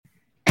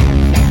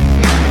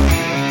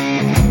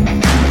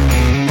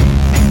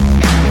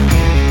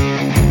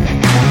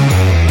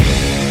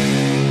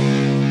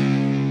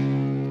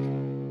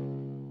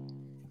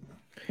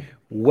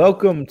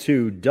Welcome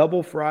to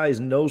Double Fries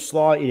No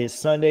Slaw. It is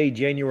Sunday,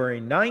 January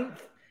 9th,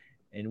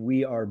 and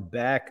we are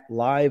back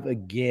live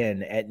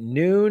again at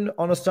noon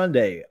on a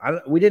Sunday.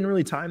 We didn't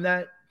really time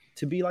that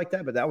to be like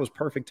that, but that was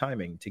perfect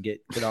timing to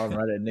get on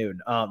right at noon.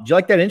 Do you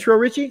like that intro,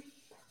 Richie?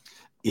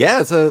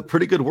 Yeah, it's a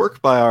pretty good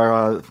work by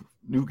our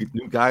new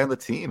guy on the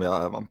team.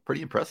 I'm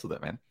pretty impressed with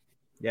it, man.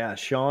 Yeah,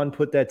 Sean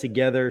put that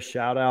together.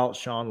 Shout out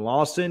Sean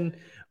Lawson.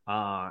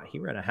 He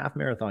ran a half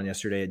marathon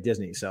yesterday at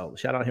Disney, so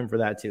shout out him for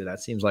that too. That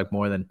seems like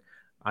more than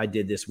I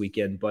did this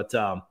weekend, but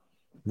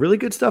really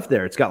good stuff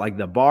there. It's got like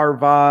the bar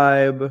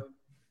vibe,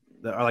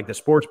 or like the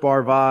sports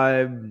bar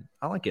vibe.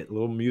 I like it. A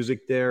little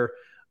music there.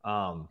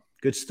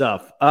 Good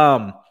stuff.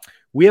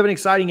 We have an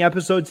exciting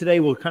episode today.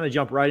 We'll kind of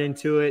jump right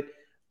into it.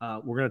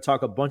 We're going to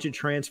talk a bunch of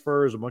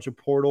transfers, a bunch of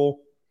portal,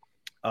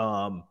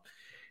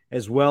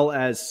 as well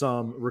as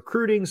some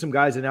recruiting, some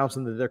guys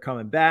announcing that they're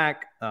coming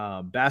back.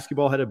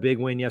 Basketball had a big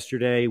win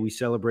yesterday. We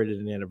celebrated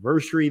an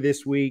anniversary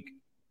this week.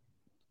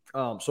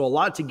 So a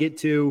lot to get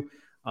to.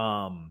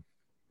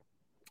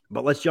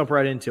 But let's jump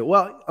right into it.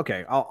 Well,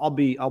 okay, I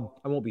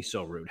won't be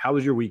so rude. How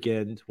was your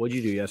weekend? What'd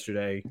you do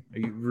yesterday? Are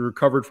you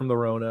recovered from the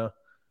Rona?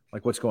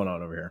 Like, what's going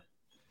on over here?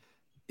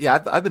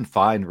 Yeah, I've been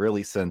fine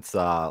really since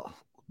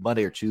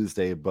Monday or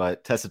Tuesday,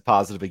 but tested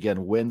positive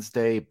again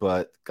Wednesday,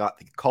 but got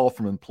the call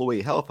from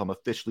employee health. I'm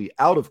officially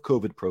out of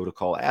COVID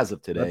protocol as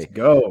of today. Let's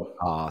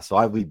go. So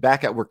I'll be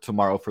back at work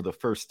tomorrow for the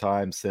first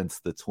time since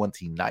the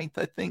 29th,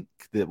 I think,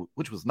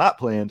 which was not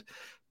planned.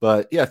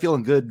 But yeah,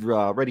 feeling good,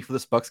 ready for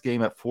this Bucks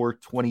game at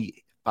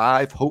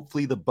 4:25.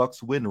 Hopefully the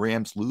Bucks win,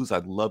 Rams lose.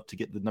 I'd love to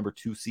get the number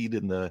 2 seed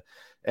in the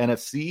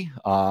NFC.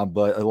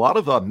 But a lot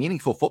of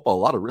meaningful football,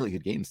 a lot of really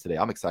good games today.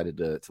 I'm excited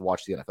to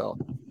watch the NFL.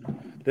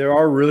 There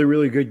are really,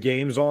 really good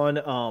games on.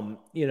 I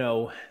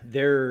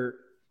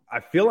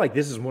feel like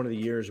this is one of the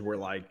years where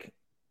like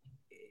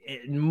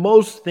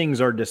most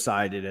things are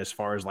decided as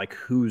far as like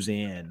who's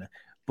in.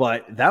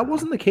 But that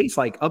wasn't the case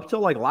like up till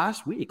like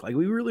last week. Like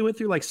we really went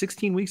through like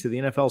 16 weeks of the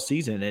NFL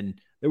season, and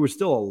there was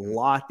still a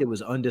lot that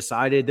was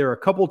undecided. There are a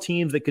couple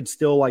teams that could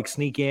still like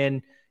sneak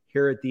in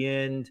here at the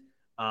end.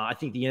 I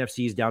think the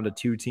NFC is down to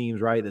 2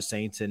 teams, right? The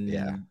Saints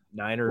and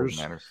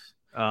Niners.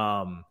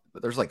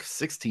 But there's like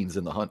 6 teams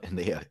in the hunt in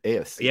the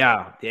AFC.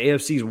 Yeah, the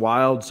AFC is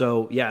wild.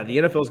 So, yeah, the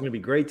NFL is going to be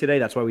great today.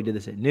 That's why we did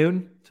this at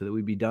noon, so that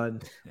we'd be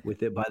done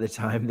with it by the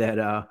time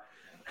that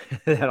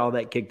that all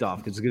that kicked off,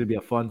 because it's going to be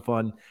a fun. It's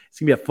going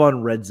to be a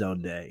fun red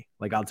zone day.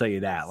 Like, I'll tell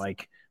you that.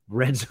 Like,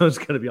 red zone's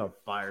going to be on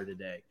fire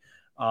today.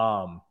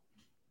 And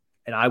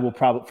I will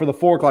probably, for the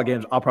 4 o'clock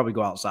games, I'll probably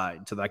go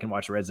outside so that I can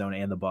watch red zone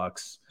and the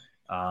Bucks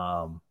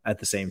at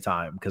the same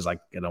time, because I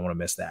don't want to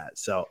miss that.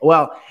 So,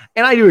 well,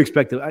 and I do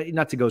expect it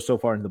not to go so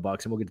far into the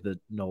Bucks, and we'll get to the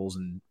Knowles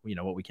and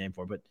what we came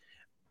for, but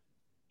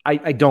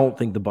I don't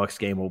think the Bucks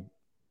game will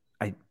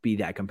be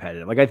that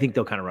competitive. Like, I think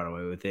they'll kind of run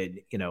away with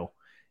it.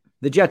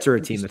 The Jets are a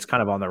team that's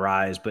kind of on the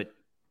rise, but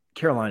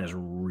Carolina's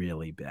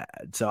really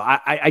bad. So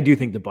I do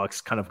think the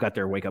Bucks kind of got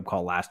their wake up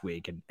call last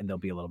week, and they'll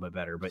be a little bit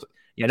better. But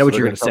yeah, I know what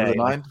you're going to say.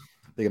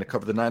 They're going to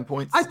cover the 9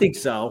 points. I think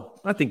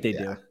so. I think they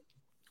do.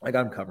 Like,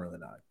 I'm covering the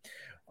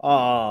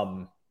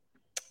 9.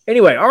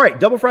 Anyway, all right.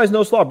 Double Fries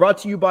No Slaw brought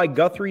to you by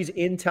Guthrie's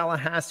in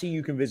Tallahassee.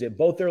 You can visit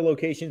both their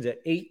locations at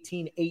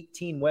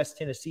 1818 West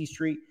Tennessee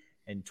Street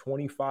and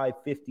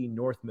 2550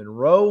 North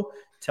Monroe.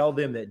 Tell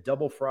them that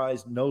Double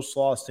Fries No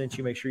Slaw sent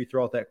you. Make sure you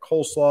throw out that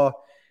coleslaw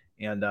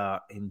and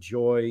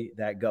enjoy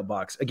that gut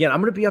box. Again,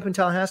 I'm going to be up in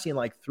Tallahassee in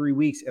like 3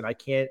 weeks, and I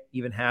can't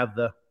even have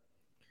the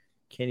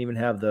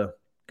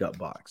gut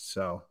box.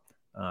 So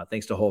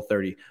thanks to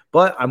Whole30.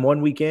 But I'm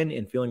 1 weekend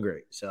and feeling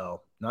great.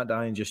 So not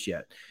dying just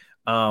yet.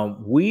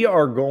 We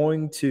are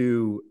going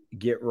to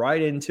get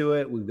right into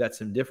it. We've got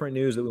some different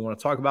news that we want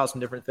to talk about, some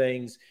different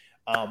things.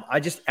 I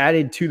just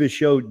added to the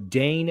show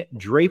Dane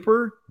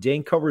Draper.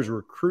 Dane covers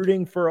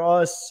recruiting for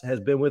us, has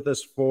been with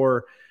us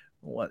for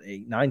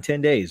 8, 9,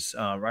 10 days,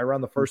 right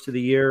around the first of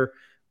the year.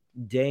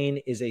 Dane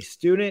is a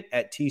student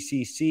at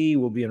TCC.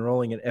 Will be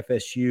enrolling at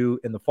FSU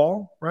in the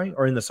fall, right?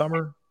 Or in the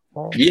summer?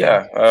 Fall?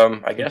 Yeah,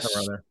 I guess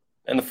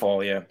in the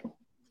fall, yeah.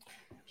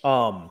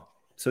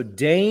 So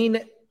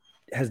Dane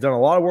has done a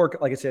lot of work,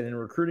 like I said, in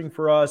recruiting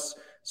for us,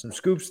 some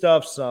scoop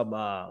stuff, some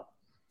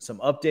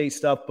update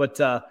stuff. But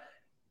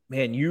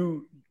man,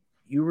 you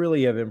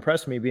really have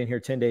impressed me being here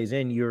 10 days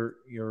in.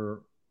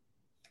 You're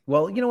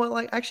well, you know what?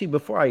 Like, actually,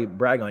 before I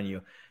brag on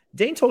you,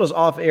 Dane told us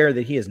off air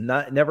that he has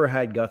never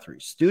had Guthrie.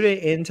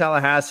 Student in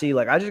Tallahassee.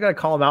 Like, I just got to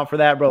call him out for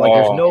that, bro. Like,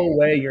 there's no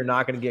way you're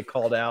not going to get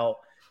called out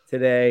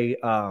today.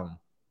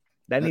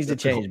 That needs to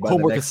change.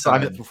 Homework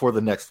assignment before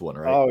the next one,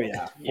 right? Oh,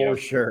 yeah, for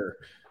sure.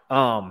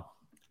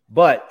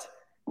 But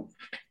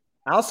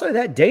outside of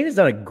that, Dane has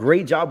done a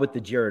great job with the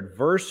Jared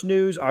Verse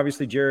news.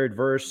 Obviously, Jared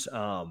Verse,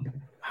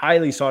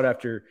 highly sought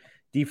after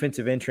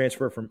defensive end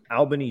transfer from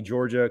Albany,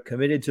 Georgia,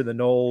 committed to the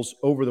Knowles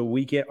over the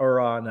weekend or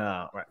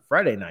on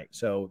Friday night.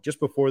 So just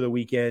before the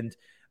weekend,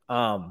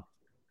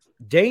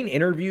 Dane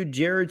interviewed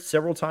Jared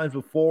several times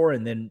before,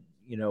 and then,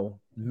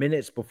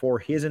 minutes before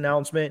his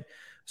announcement.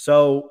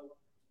 So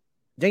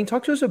Dane,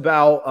 talk to us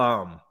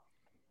about,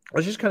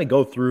 let's just kind of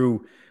go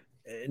through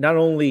not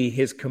only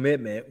his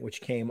commitment,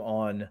 which came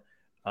on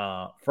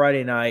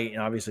Friday night,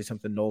 and obviously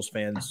something Noles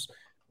fans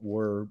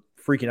were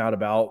freaking out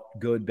about,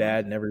 good,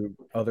 bad, and every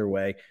other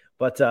way.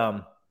 But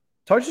talk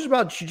to us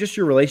about just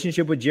your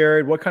relationship with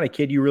Jared. What kind of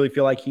kid you really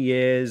feel like he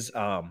is?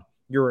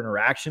 Your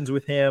interactions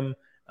with him.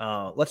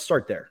 Let's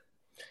start there.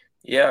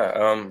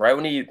 Yeah, right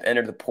when he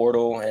entered the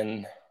portal,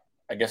 and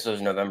I guess it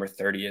was November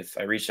 30th,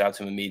 I reached out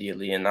to him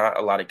immediately, and not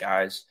a lot of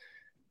guys,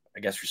 I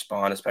guess,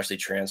 respond, especially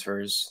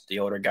transfers. The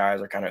older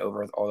guys are kind of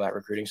over all that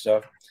recruiting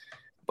stuff.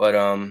 But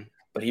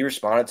he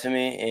responded to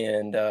me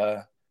and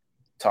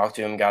talked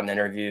to him, got an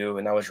interview,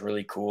 and that was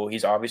really cool.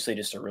 He's obviously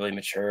just a really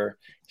mature,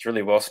 he's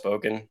really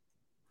well-spoken,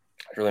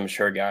 really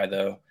mature guy,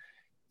 though.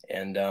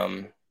 And,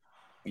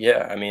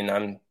 yeah, I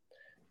mean,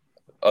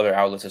 other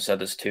outlets have said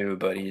this too,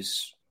 but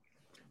he's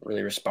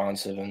really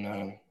responsive,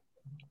 and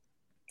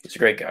he's a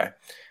great guy.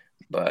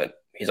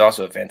 But he's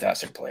also a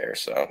fantastic player,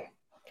 so.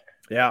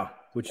 Yeah,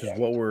 which is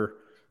what we're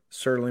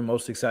certainly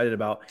most excited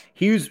about.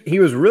 He was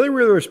really,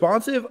 really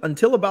responsive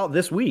until about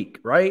this week,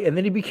 right? And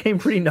then he became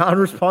pretty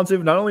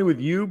non-responsive, not only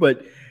with you,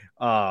 but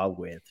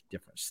with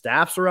different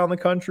staffs around the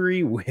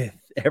country, with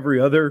every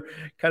other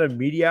kind of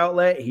media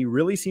outlet. He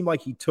really seemed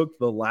like he took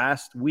the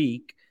last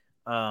week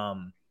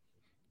to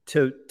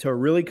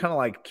really kind of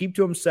like keep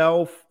to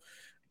himself,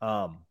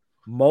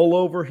 mull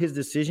over his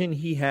decision.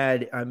 He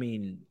had,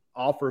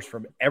 offers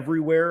from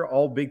everywhere,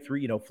 all big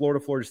three,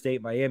 Florida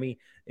State, Miami,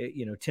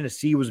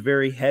 Tennessee was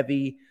very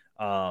heavy,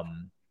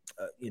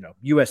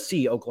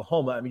 USC,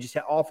 Oklahoma. Just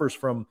had offers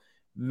from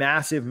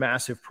massive,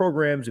 massive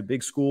programs and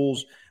big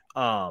schools.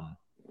 So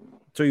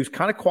he was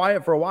kind of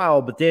quiet for a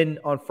while, but then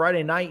on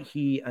Friday night,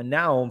 he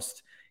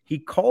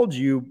called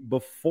you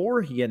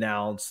before he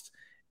announced.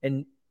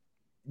 And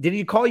did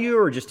he call you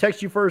or just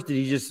text you first? Did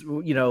he just,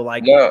 No,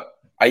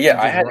 I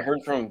hadn't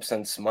heard from him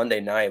since Monday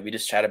night. We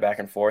just chatted back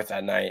and forth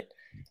that night.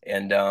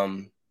 And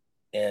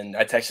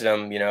I texted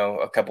him,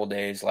 a couple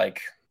days,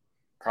 like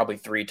probably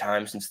 3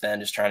 times since then,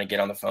 just trying to get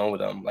on the phone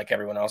with him like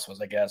everyone else was,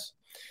 I guess.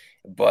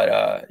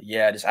 But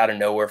just out of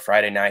nowhere,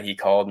 Friday night, he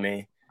called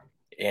me.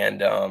 And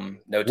no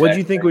text. What'd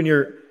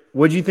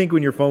you think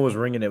when your phone was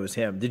ringing? It was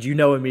him. Did you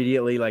know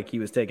immediately like he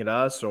was taking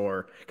us,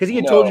 or because he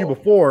had told you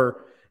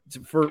before?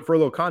 For a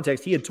little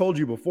context, he had told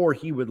you before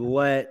he would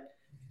let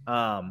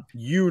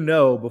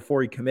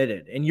before he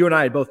committed, and you and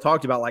I had both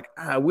talked about like,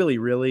 will he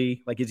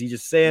really? Like, is he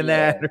just saying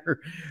that?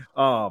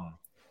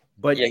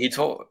 But he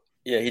told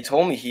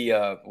me he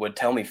would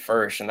tell me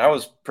first, and that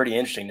was pretty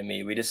interesting to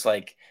me. We just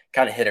like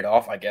kind of hit it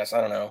off, I guess.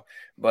 I don't know,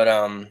 but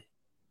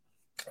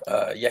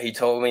he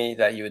told me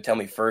that he would tell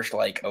me first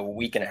like a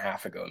week and a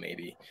half ago,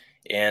 maybe.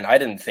 And I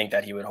didn't think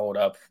that he would hold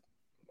up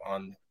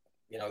on,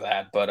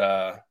 that. But,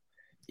 I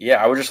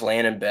was just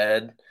laying in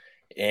bed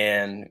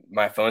and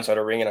my phone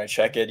started ringing. I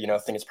check it,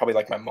 think it's probably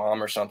like my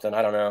mom or something.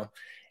 I don't know.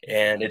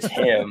 And it's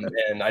him.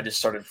 And I just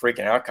started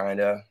freaking out kind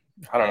of.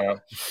 I don't know.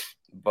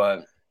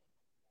 But,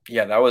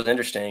 yeah, that was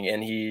interesting.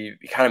 And he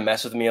kind of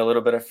messed with me a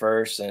little bit at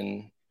first.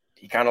 And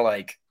he kind of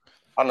like,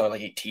 I don't know,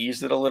 like he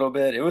teased it a little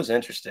bit. It was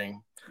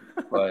interesting.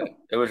 But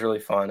it was really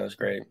fun. It was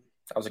great.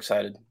 I was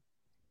excited.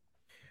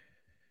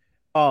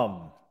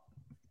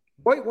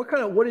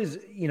 What is,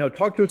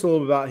 talk to us a little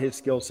bit about his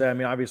skill set.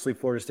 Obviously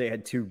Florida State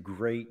had 2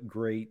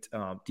 great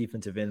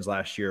defensive ends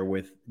last year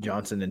with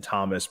Johnson and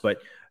Thomas, but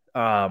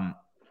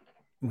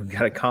we've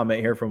got a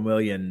comment here from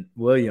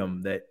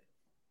William that,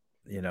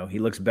 he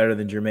looks better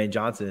than Jermaine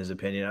Johnson in his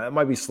opinion. It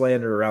might be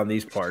slander around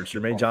these parts.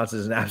 Jermaine Johnson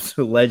is an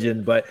absolute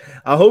legend, but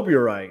I hope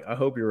you're right.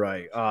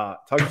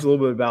 Talk to us a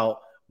little bit about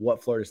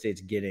what Florida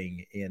State's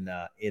getting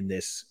in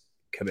this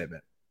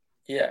commitment.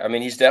 Yeah,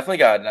 he's definitely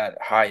got that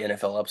high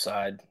NFL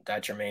upside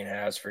that Jermaine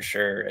has for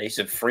sure. He's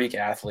a freak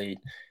athlete,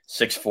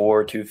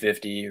 6'4",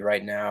 250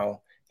 right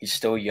now. He's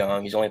still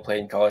young. He's only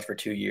played in college for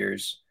 2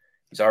 years.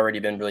 He's already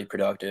been really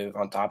productive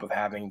on top of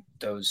having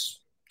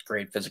those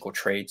great physical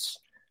traits.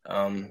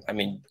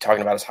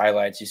 Talking about his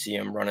highlights, you see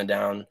him running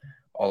down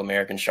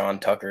All-American Sean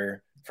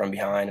Tucker from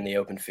behind in the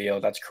open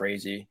field. That's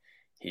crazy.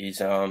 He's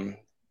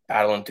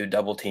battling through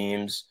double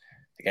teams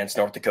against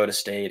North Dakota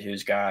State,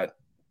 who's got,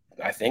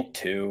 I think,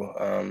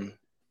 2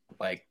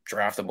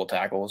 draftable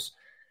tackles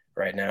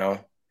right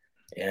now,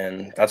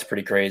 and that's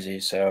pretty crazy.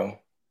 So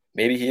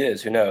maybe he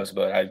is. Who knows?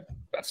 But I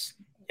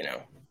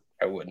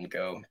wouldn't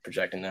go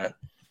projecting that.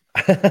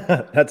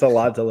 That's a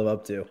lot to live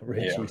up to.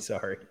 Richie,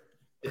 sorry.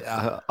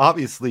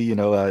 Obviously,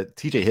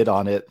 TJ hit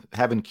on it.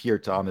 Having Keir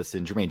Thomas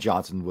and Jermaine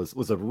Johnson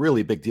was a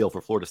really big deal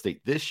for Florida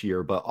State this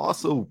year, but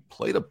also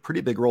played a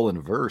pretty big role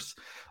in Verse.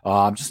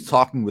 Just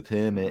talking with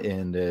him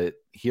and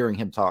hearing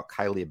him talk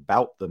highly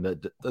about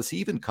them. Does he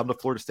even come to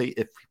Florida State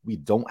if we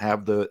don't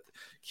have the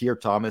Keir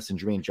Thomas and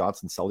Jermaine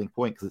Johnson selling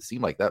point? Because it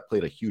seemed like that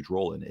played a huge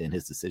role in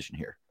his decision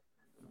here.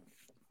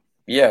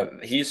 Yeah,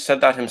 he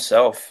said that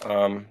himself,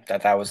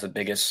 that was the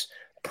biggest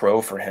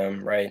pro for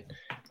him, right?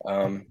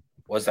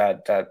 Was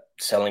that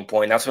selling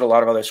point. That's what a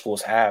lot of other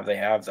schools have. They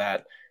have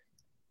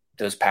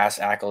those past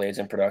accolades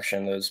in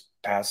production, those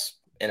past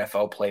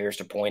NFL players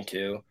to point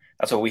to.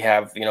 That's what we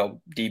have,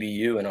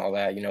 DBU and all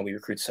that. We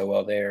recruit so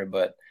well there.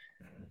 But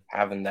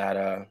having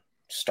that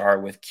star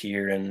with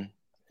Kier and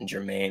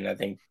Jermaine, I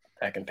think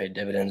that can pay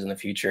dividends in the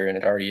future, and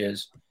it already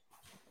is.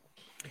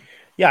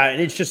 Yeah,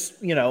 and it's just,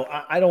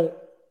 I don't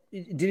 –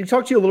 did he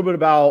talk to you a little bit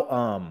about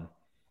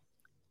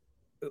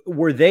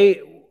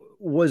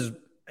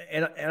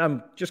and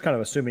I'm just kind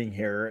of assuming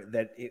here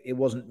that it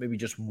wasn't maybe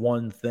just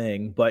one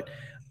thing, but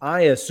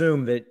I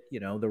assume that,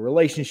 the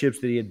relationships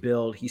that he had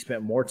built, he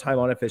spent more time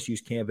on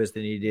FSU's campus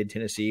than he did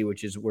Tennessee,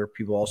 which is where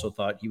people also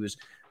thought he was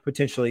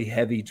potentially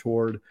heavy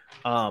toward.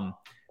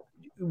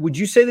 Would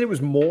you say that it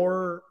was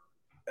more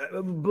 –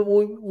 but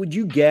would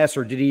you guess,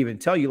 or did he even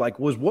tell you,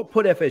 was what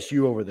put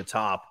FSU over the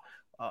top?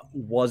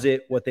 Was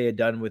it what they had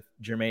done with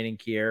Jermaine and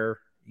Kier,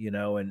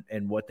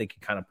 and what they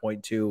could kind of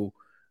point to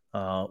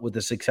with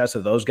the success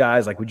of those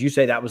guys? Would you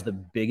say that was the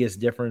biggest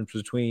difference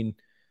between,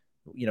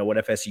 what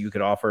FSU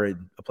could offer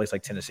in a place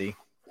like Tennessee?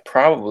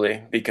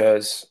 Probably,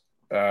 because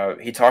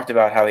he talked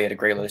about how he had a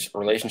great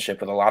relationship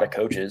with a lot of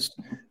coaches,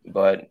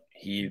 but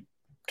he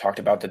talked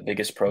about the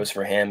biggest pros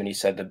for him, and he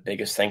said the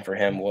biggest thing for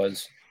him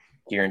was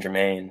Kier and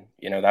Jermaine.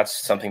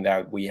 That's something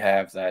that we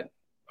have that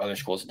other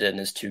schools did, and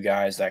is two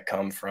guys that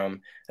come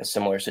from a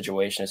similar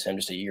situation as him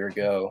just a year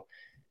ago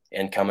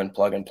and come and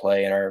plug and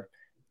play and are,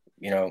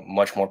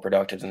 much more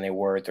productive than they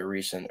were at the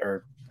recent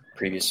or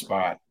previous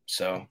spot.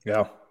 So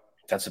yeah,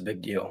 that's a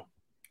big deal.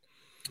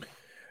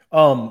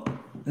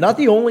 Not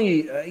the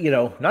only,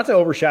 not to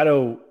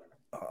overshadow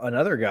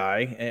another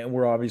guy, and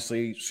we're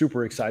obviously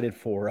super excited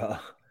for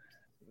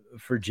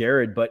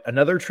Jared, but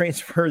another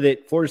transfer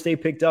that Florida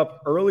State picked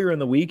up earlier in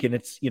the week, and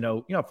it's,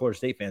 how Florida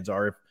State fans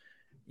are.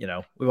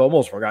 We've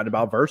almost forgotten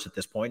about Verse at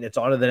this point. It's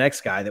on to the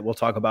next guy that we'll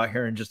talk about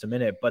here in just a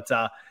minute. But,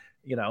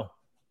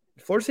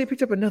 Florida State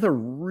picked up another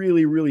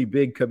really, really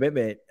big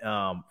commitment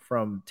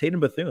from Tatum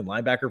Bethune,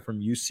 linebacker from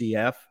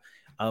UCF.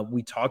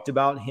 We talked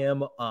about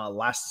him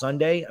last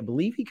Sunday. I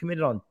believe he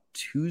committed on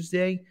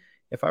Tuesday,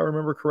 if I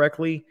remember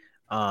correctly.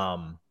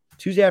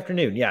 Tuesday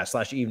afternoon,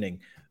 /evening.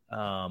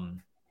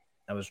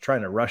 I was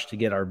trying to rush to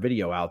get our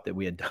video out that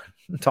we had done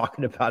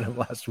talking about him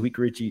last week,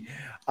 Richie.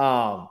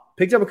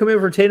 Picked up a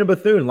commitment for Tatum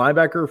Bethune,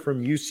 linebacker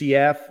from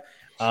UCF.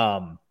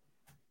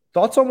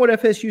 Thoughts on what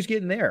FSU's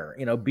getting there?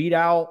 Beat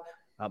out.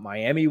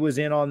 Miami was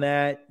in on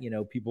that.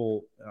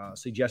 People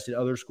suggested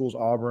other schools,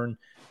 Auburn,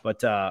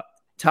 but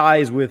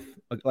ties with,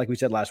 like we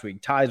said last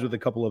week, ties with a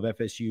couple of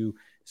FSU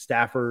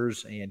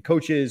staffers and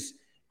coaches.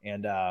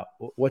 And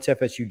what's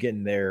FSU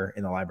getting there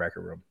in the linebacker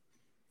room?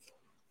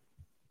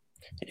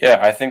 Yeah,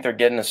 I think they're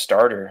getting a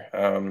starter.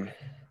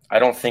 I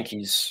don't think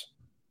he's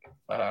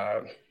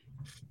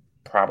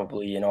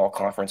probably an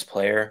all-conference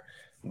player,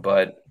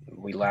 but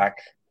we lack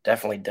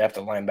definitely depth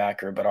at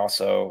linebacker, but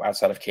also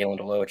outside of Kalen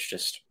DeLoach,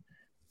 just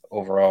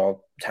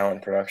overall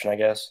talent production, I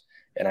guess.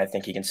 And I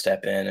think he can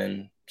step in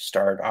and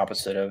start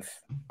opposite of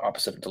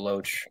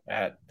DeLoach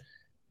at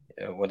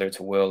whether it's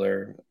a will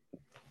or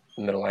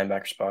middle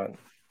linebacker spot.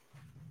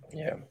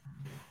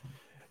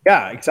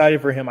 Yeah,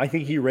 excited for him. I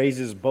think he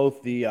raises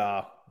both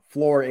the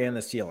floor and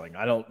the ceiling.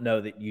 I don't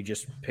know that you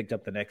just picked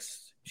up the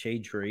next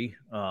shade tree.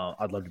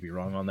 I'd love to be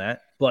wrong on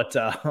that, but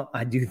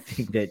I do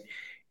think that,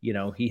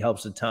 he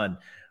helps a ton.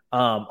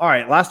 All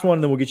right, last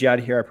one, then we'll get you out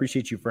of here. I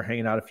appreciate you for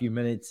hanging out a few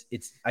minutes.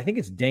 I think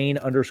it's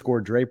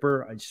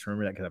Dane_Draper. I just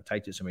remember that because I've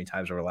typed it so many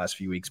times over the last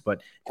few weeks,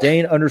 but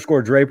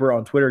Dane_Draper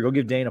on Twitter. Go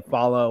give Dane a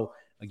follow.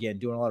 Again,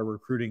 doing a lot of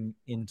recruiting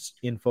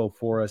info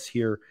for us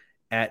here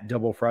at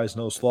Double Fries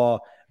No Slaw.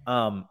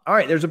 All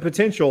right, there's a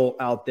potential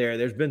out there.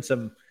 There's been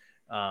some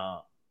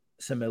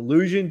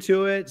illusion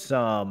to it.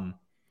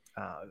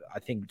 I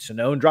think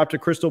Sonone dropped a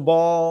crystal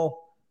ball.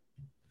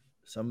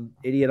 Some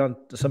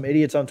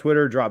idiots on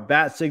Twitter drop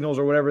bat signals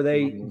or whatever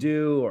they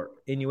do, or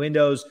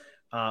innuendos.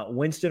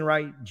 Winston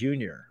Wright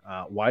Jr.,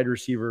 wide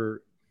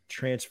receiver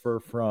transfer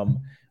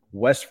from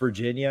West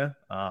Virginia.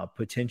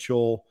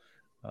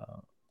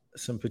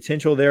 Some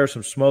potential there,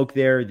 some smoke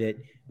there that,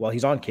 well,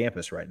 he's on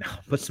campus right now,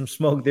 but some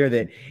smoke there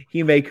that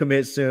he may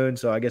commit soon.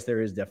 So I guess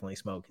there is definitely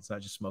smoke. It's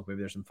not just smoke. Maybe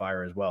there's some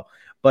fire as well.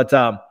 But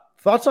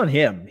thoughts on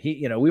him?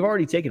 We've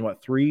already taken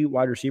 3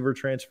 wide receiver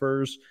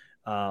transfers.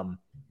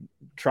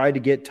 Tried to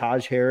get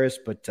Taj Harris,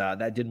 but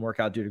that didn't work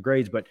out due to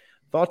grades. But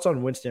thoughts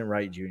on Winston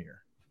Wright Jr.?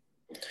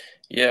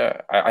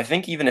 Yeah, I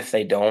think even if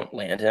they don't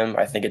land him,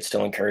 I think it's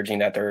still encouraging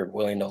that they're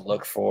willing to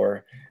look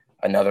for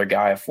another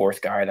guy, a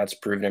fourth guy that's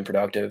proven and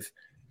productive.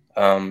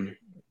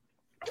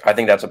 I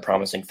think that's a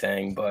promising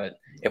thing. But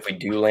if we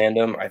do land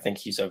him, I think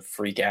he's a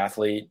freak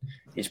athlete.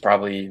 He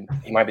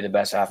might be the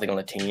best athlete on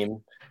the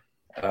team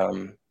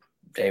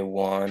day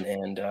one,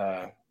 and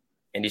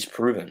he's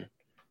proven.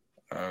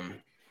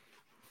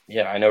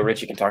 I know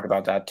Richie can talk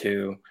about that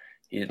too.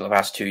 The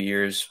last 2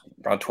 years,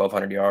 around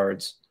 1,200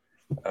 yards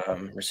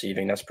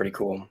receiving. That's pretty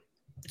cool.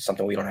 It's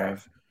something we don't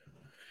have.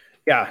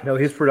 Yeah, no,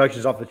 his production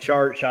is off the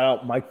chart. Shout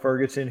out Mike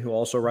Ferguson, who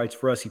also writes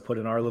for us. He put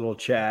in our little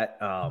chat.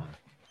 I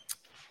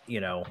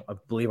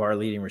believe our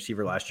leading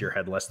receiver last year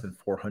had less than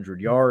 400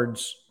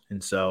 yards.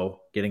 And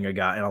so getting a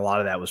guy, and a lot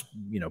of that was,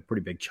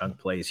 pretty big chunk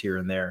plays here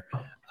and there.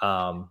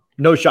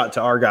 No shot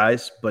to our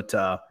guys, but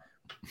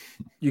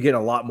you get a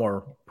lot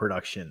more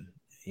production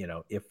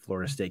if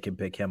Florida State can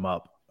pick him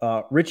up.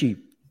 Richie,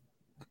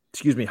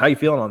 excuse me, how you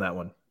feeling on that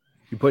one?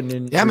 You putting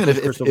in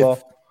crystal ball?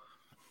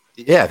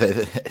 Yeah,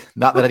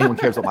 not that anyone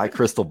cares about my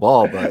crystal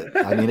ball,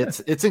 but I mean,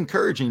 it's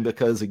encouraging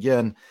because,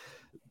 again,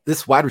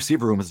 this wide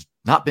receiver room has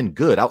not been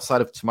good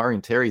outside of Tamari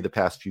and Terry the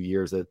past few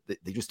years. That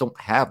they just don't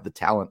have the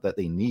talent that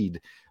they need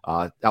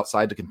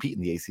outside to compete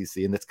in the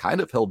ACC, and that's kind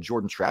of held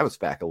Jordan Travis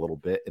back a little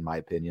bit, in my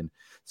opinion.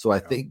 So I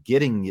think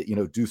getting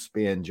Deuce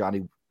Spann,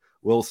 Johnny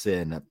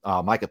Wilson,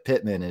 Micah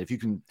Pittman, and if you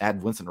can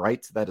add Winston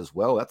Wright to that as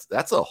well,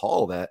 that's a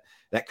haul that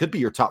could be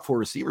your top 4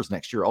 receivers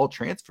next year, all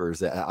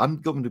transfers.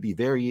 I'm going to be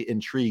very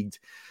intrigued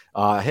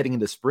heading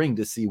into spring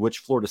to see which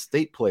Florida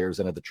State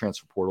players enter the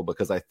transfer portal,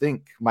 because I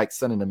think Mike's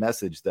sending a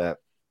message that,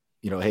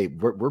 hey,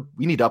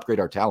 we need to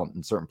upgrade our talent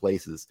in certain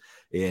places.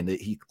 And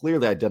he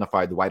clearly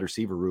identified the wide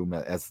receiver room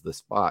as the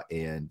spot.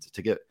 And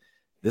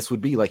this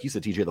would be, like you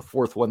said, TJ, the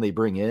 4th one they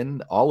bring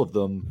in. All of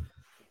them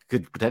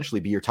could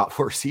potentially be your top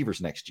 4 receivers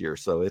next year.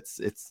 So it's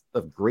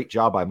a great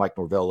job by Mike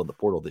Norvell in the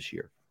portal this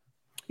year.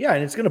 Yeah,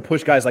 and it's going to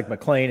push guys like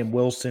McClain and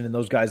Wilson and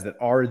those guys that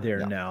are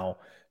there now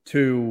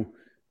to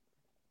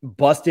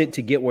bust it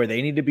to get where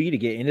they need to be to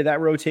get into that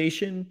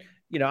rotation.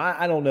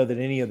 I don't know that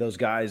any of those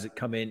guys that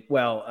come in,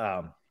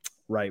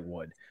 Wright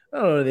would. I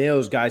don't know that any of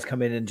those guys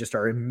come in and just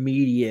are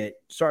immediate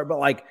start,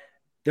 but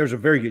there's a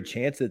very good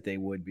chance that they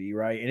would be,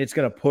 right? And it's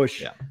going to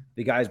push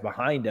the guys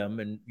behind them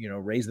and,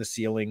 raise the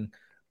ceiling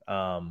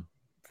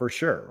for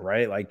sure,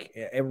 right?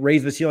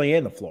 Raise the ceiling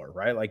and the floor,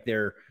 right?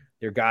 They're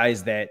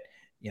guys that,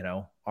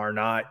 are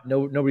not,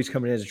 nobody's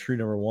coming in as a true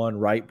number one,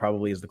 right?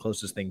 Probably is the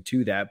closest thing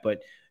to that,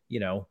 but,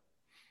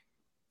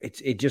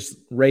 it just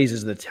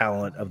raises the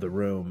talent of the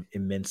room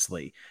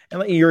immensely.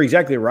 And you're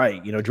exactly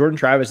right. Jordan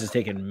Travis has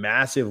taken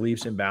massive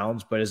leaps and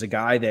bounds, but as a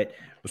guy that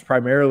was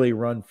primarily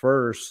run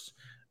first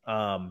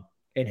and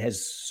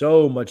has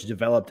so much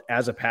developed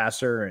as a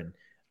passer and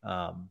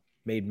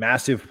made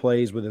massive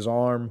plays with his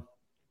arm.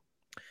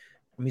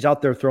 He's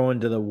out there throwing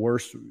to the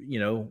worst,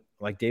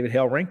 like David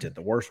Hale ranked it,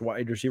 the worst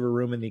wide receiver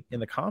room in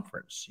the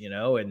conference,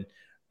 and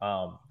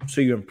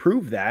so you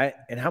improve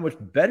that, and how much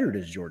better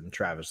does Jordan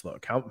Travis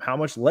look? How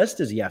much less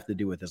does he have to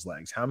do with his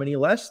legs? How many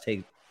less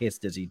hits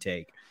does he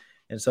take?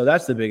 And so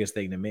that's the biggest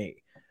thing to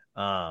me.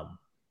 And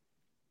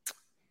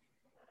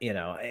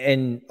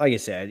like I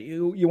said,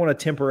 you want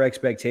to temper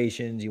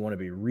expectations. You want to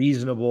be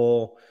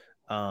reasonable.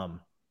 But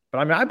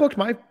I booked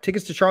my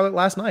tickets to Charlotte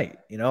last night.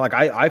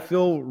 I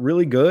feel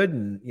really good,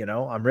 and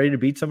I'm ready to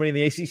beat somebody in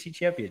the ACC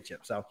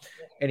championship. So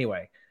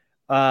anyway,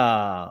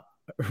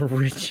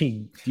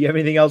 Richie, do you have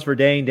anything else for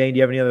Dane? Dane, do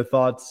you have any other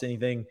thoughts?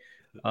 Anything?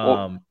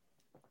 I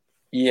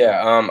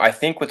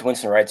think with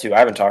Winston Wright too, I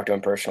haven't talked to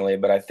him personally,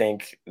 but I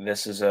think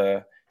this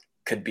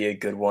could be a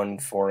good one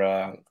for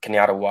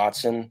Kenyatta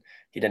Watson.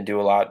 He didn't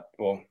do a lot.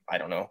 Well, I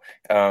don't know.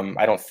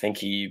 I don't think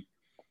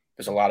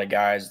there's a lot of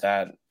guys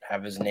that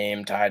have his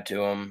name tied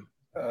to him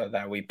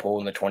that we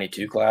pulled in the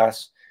 22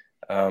 class.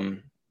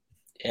 And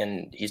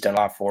he's done a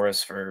lot for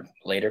us for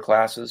later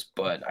classes,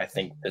 but I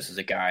think this is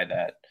a guy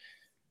that,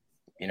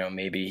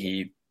 maybe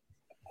he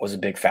was a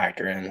big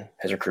factor in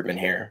his recruitment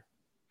here,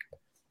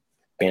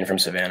 being from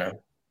Savannah.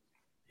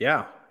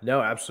 Yeah,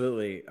 no,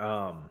 absolutely.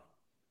 Shout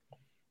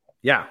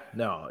out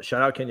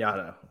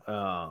Kenyatta.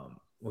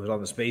 Was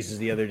on the Spaces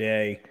the other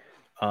day.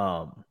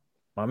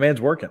 My man's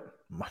working.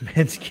 My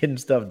man's getting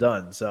stuff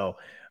done. So,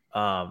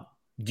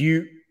 if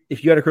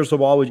you had a crystal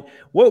ball,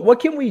 what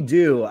can we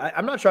do?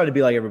 I'm not trying to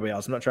be like everybody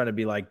else. I'm not trying to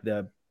be like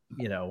the,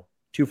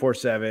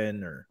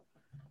 247 or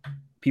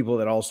people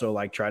that also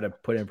try to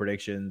put in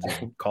predictions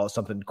and call it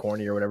something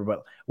corny or whatever.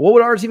 But what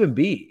would ours even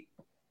be?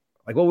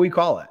 What would we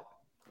call it?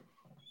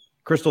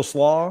 Crystal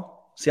Slaw?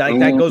 See,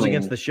 that goes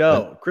against the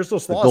show. Crystal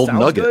Slaw sounds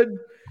nugget. Good.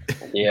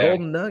 Yeah.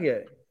 Golden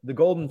Nugget. The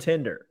Golden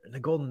Tender. The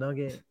Golden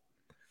Nugget.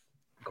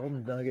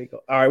 Golden Nugget.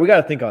 All right, we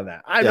got to think on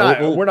that.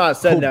 We're not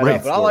setting that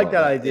up, but I like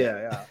that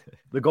idea. Yeah.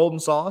 The Golden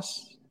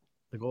Sauce.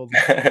 The Golden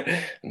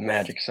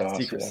Magic Sauce.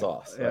 Secret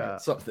sauce. Yeah.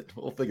 Something.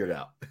 We'll figure it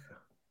out.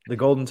 The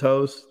Golden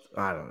Toast.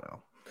 I don't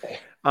know.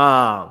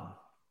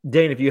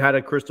 Dane, if you had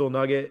a crystal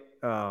nugget,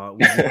 would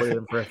you put it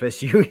in for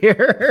FSU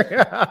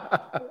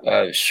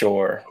here?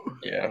 Sure.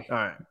 Yeah. All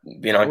right.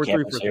 Being on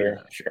campus here,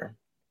 sure.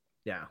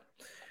 Yeah.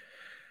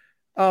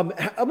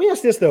 Let me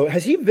ask this though: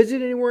 has he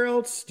visited anywhere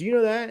else? Do you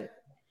know that,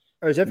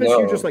 or is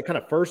FSU just kind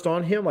of first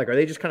on him? Are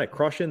they just kind of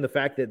crushing the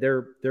fact that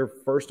they're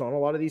first on a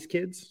lot of these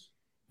kids?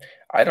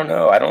 I don't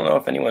know. I don't know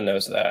if anyone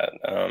knows that.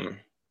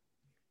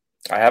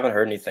 I haven't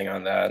heard anything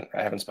on that.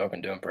 I haven't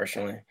spoken to him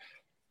personally.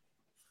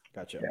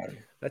 Gotcha. Yeah.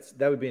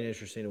 That would be an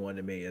interesting one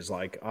to me. Is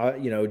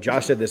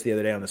Josh said this the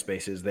other day on the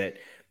Spaces that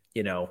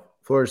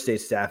Florida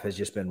State staff has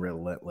just been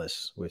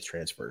relentless with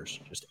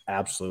transfers, just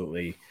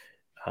absolutely.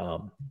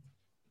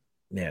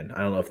 Man,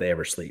 I don't know if they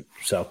ever sleep.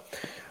 So,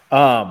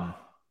 all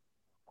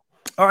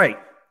right,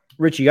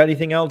 Rich, you got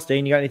anything else?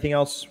 Dane, you got anything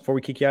else before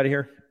we kick you out of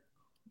here?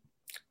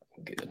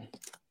 Good.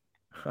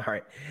 All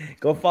right,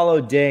 go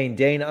follow Dane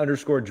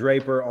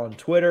 _Draper on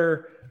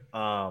Twitter.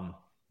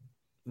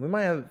 We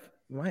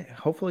might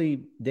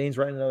hopefully Dane's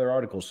writing another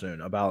article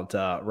soon about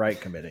Wright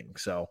committing.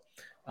 So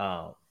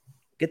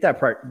Get that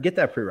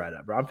pre-ride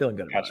up, bro. I'm feeling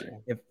good about it.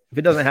 If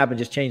it doesn't happen,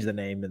 just change the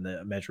name and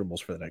the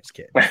measurables for the next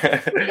kid.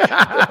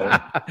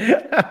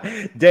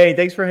 Dane,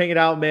 thanks for hanging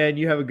out, man.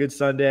 You have a good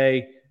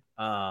Sunday.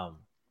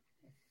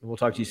 We'll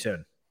talk to you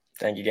soon.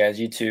 Thank you, guys.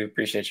 You too.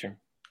 Appreciate you.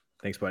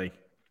 Thanks, buddy.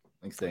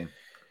 Thanks, Dane.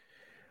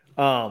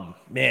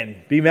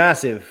 Man, be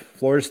massive.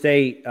 Florida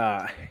State,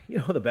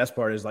 the best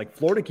part is like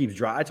Florida keeps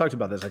dropping. I talked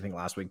about this, I think,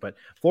 last week, but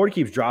Florida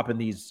keeps dropping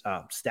these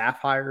staff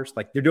hires.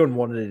 Like they're doing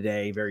one a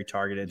day, very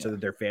targeted, so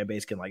that their fan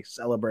base can like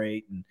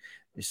celebrate and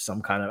there's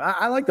some kind of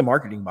I like the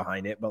marketing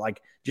behind it, but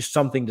like just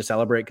something to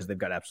celebrate because they've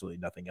got absolutely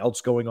nothing else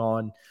going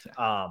on.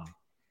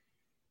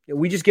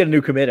 We just get a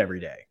new commit every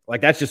day. Like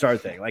that's just our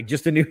thing. Like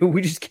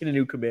we just get a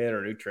new commit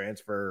or a new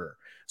transfer or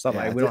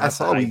something. Like we don't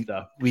have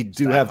we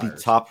do have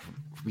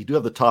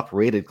the top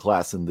rated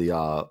class in the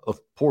of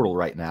portal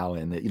right now.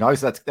 And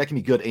obviously that can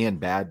be good and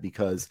bad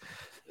because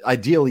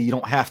ideally you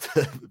don't have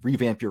to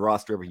revamp your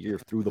roster every year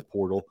through the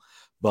portal.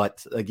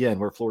 But again,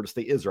 where Florida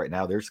State is right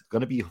now, there's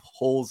going to be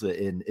holes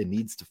it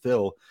needs to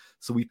fill.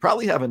 So we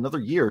probably have another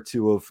year or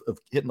two of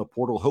hitting the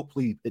portal,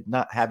 hopefully it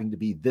not having to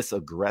be this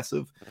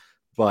aggressive.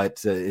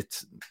 But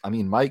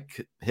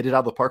Mike hit it out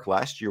of the park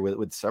last year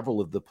with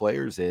several of the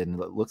players, and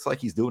it looks like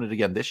he's doing it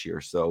again this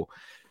year. So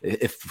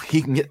if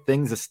he can get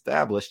things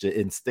established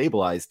and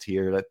stabilized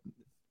here, that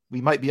we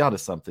might be onto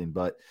something.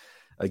 But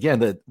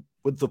again,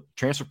 with the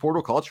transfer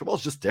portal, college football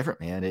is just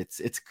different, man.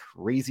 It's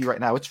crazy right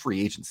now. It's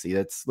free agency.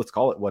 Let's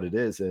call it what it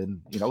is.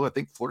 And, I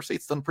think Florida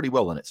State's done pretty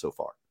well in it so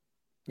far.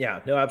 Yeah,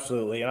 no,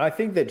 absolutely. And I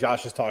think that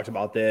Josh has talked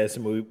about this,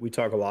 and we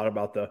talk a lot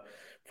about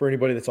for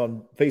anybody that's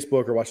on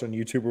Facebook or watching on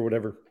YouTube or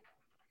whatever,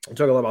 we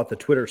talk a lot about the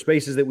Twitter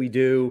spaces that we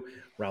do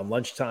around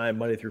lunchtime,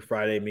 Monday through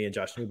Friday, me and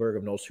Josh Newberg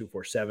of Knowles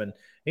 247. And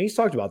he's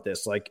talked about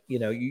this, like,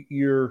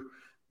 your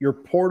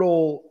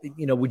portal,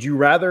 would you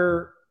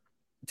rather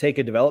take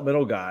a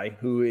developmental guy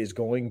who is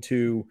going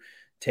to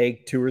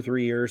take 2 or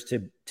 3 years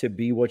to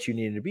be what you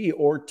need him to be,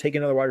 or take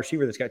another wide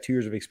receiver that's got 2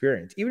 years of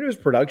experience? Even if his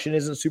production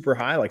isn't super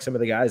high, like some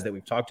of the guys that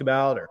we've talked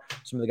about or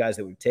some of the guys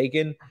that we've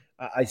taken,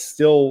 I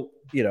still,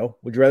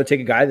 would you rather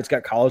take a guy that's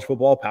got college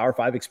football, Power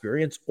 5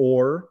 experience,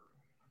 or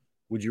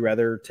would you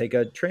rather take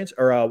a transfer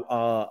or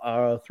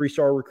a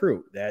 3-star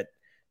recruit that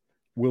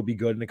will be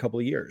good in a couple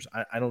of years?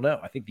 I don't know.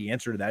 I think the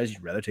answer to that is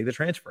you'd rather take the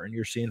transfer, and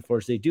you're seeing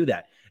Florida State do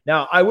that.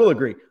 Now, I will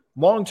agree.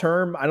 Long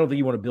term, I don't think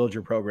you want to build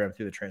your program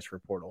through the transfer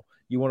portal.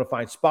 You want to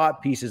find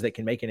spot pieces that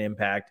can make an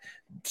impact.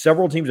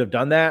 Several teams have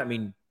done that. I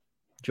mean,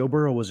 Joe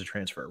Burrow was a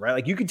transfer, right?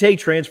 Like you could take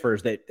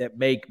transfers that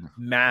make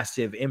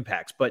massive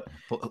impacts. But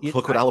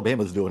look what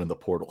Alabama's doing in the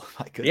portal.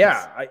 My goodness.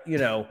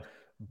 Yeah,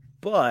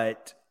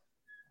 but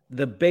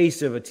the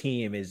base of a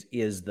team is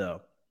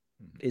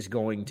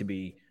going to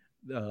be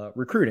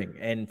recruiting,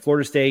 and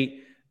Florida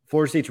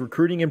State's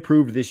recruiting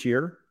improved this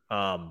year.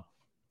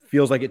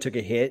 Feels like it took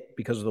a hit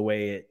because of the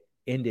way it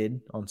ended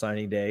on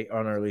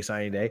early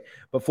signing day,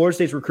 but Florida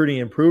State's recruiting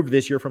improved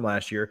this year from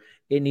last year.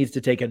 It needs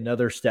to take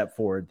another step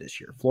forward this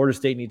year. Florida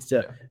State needs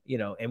to,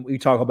 and we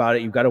talk about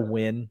it. You've got to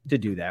win to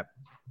do that,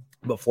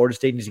 but Florida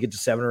State needs to get to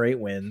 7 or 8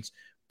 wins,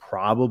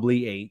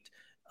 probably 8,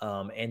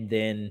 and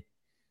then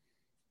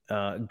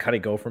kind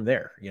of go from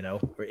there,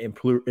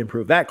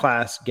 improve that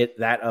class, get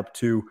that up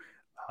to,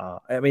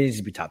 it needs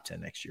to be top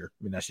 10 next year.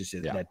 I mean, that's just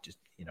it. Yeah. That just,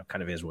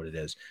 kind of is what it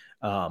is.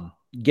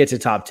 Get to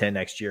top 10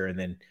 next year and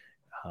then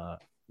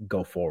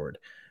go forward.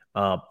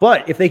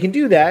 But if they can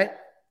do that,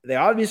 they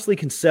obviously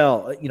can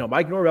sell,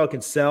 Mike Norvell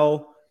can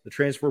sell the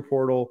transfer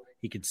portal.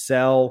 He can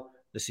sell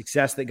the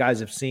success that guys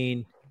have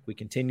seen. If we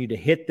continue to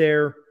hit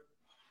there,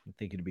 I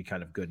think it'd be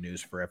kind of good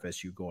news for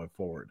FSU going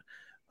forward.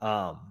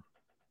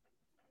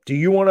 Do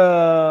you want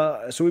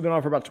to – so we've been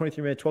on for about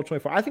 23 minutes,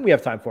 12:24. I think we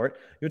have time for it.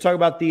 You want to talk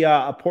about the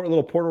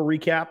little portal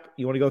recap?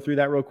 You want to go through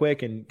that real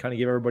quick and kind of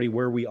give everybody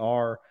where we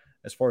are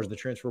as far as the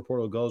transfer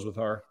portal goes with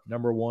our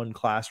number 1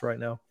 class right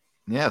now?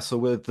 Yeah, so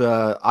with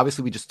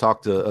obviously we just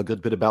talked a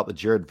good bit about the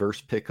Jared Verse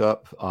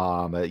pickup.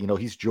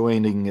 He's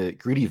joining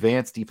Greedy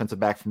Vance, defensive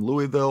back from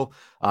Louisville,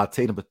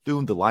 Tatum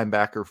Bethune, the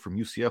linebacker from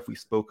UCF we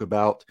spoke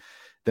about.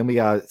 Then we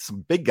got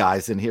some big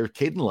guys in here.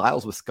 Caden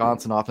Lyles,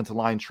 Wisconsin offensive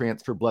line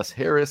transfer. Bless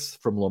Harris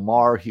from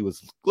Lamar. He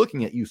was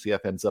looking at UCF,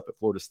 ends up at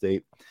Florida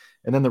State.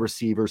 And then the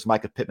receivers,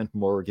 Micah Pittman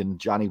from Oregon,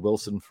 Johnny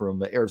Wilson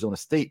from Arizona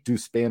State,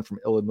 Deuce Spann from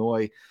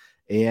Illinois,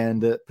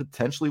 and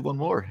potentially one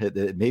more.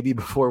 Maybe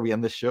before we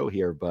end this show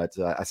here, but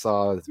I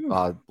saw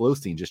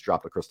Blowstein just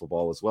dropped a crystal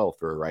ball as well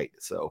for a right.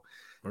 So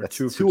that's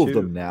two of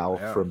them now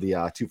from the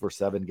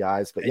 247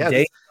 guys. But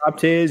Dave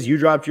dropped his, you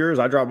dropped yours,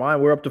 I dropped mine.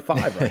 We're up to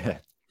 5 right now.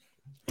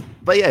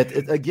 But yeah,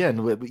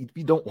 again,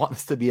 we don't want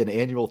this to be an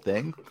annual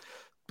thing,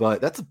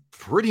 but that's a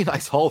pretty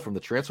nice haul from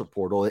the transfer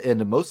portal.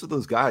 And most of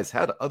those guys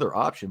had other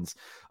options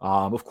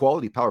of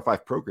quality Power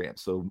 5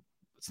 programs. So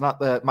it's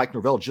not that Mike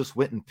Norvell just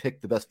went and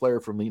picked the best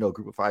player from, a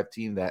group of 5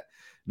 team that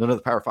none of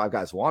the Power 5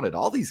 guys wanted.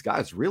 All these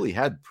guys really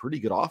had pretty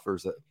good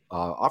offers,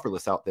 offer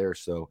lists out there.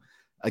 So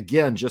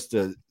again,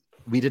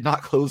 we did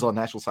not close on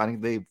National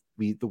Signing Day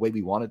the way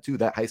we wanted to.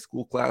 That high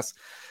school class,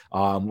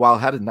 while it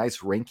had a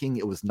nice ranking,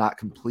 it was not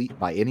complete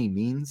by any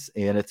means.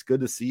 And it's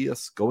good to see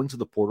us going to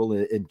the portal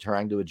and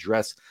trying to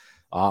address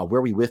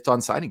where we whiffed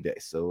on signing day.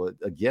 So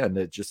again,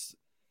 it just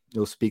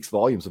speaks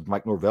volumes of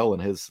Mike Norvell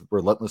and his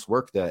relentless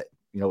work that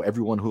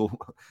everyone who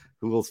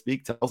will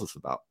speak tells us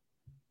about.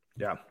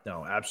 Yeah,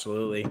 no,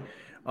 absolutely.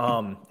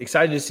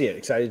 Excited to see it.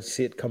 Excited to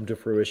see it come to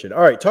fruition.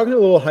 All right, talking a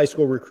little high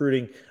school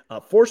recruiting.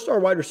 4-star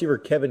wide receiver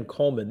Kevin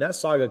Coleman. That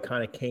saga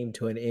kind of came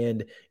to an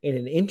end in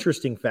an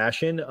interesting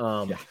fashion.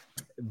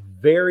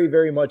 Very,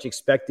 very much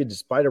expected,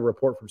 despite a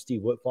report from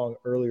Steve Whitfong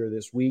earlier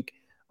this week.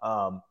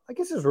 I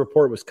guess his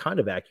report was kind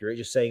of accurate,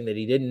 just saying that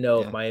he didn't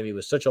know if Miami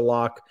was such a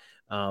lock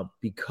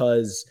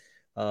because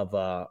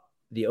of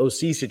the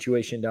OC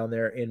situation down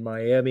there in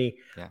Miami.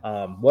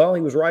 Well,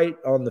 he was right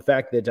on the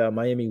fact that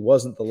Miami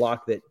wasn't the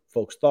lock that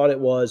folks thought it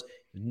was.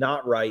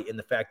 Not right in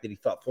the fact that he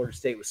thought Florida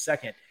State was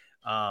second,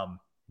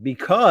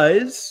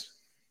 because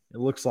it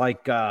looks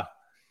like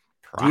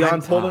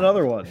Deion pulled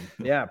another one.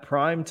 Yeah,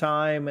 prime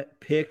time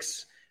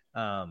picks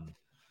up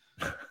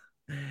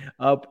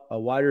a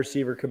wide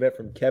receiver commit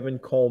from Kevin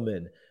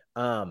Coleman.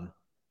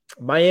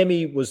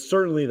 Miami was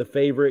certainly the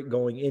favorite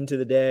going into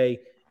the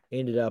day.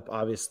 Ended up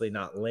obviously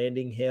not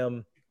landing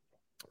him,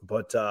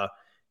 but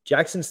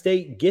Jackson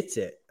State gets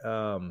it. What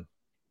are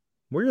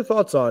your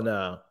thoughts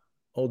on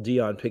old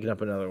Deion picking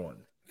up another one?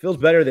 Feels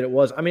better than it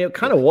was. I mean, it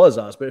kind of was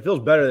us, but it feels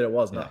better than it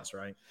was us,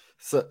 right?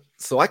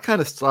 So I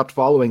kind of stopped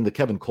following the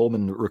Kevin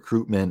Coleman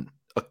recruitment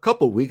a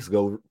couple of weeks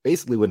ago,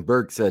 basically when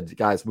Berg said,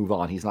 guys, move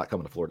on. He's not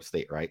coming to Florida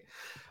State, right?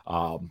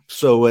 And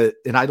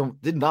I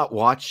did not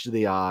watch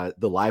the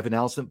live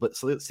announcement, but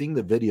seeing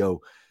the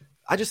video,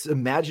 I just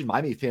imagine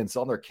Miami fans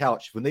on their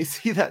couch when they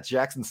see that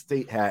Jackson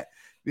State hat,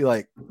 be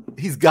like,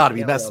 he's got to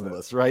be messing with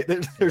us, right?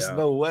 There's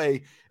no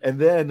way. And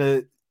then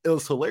it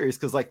was hilarious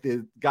because like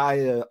the guy,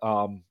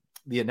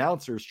 the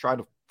announcers trying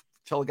to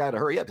tell the guy to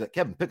hurry up. He's like,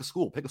 Kevin, pick a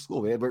school,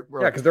 man.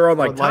 Because they're on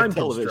like time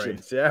television.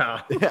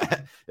 Yeah.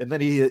 And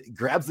then he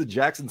grabs the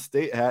Jackson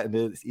State hat and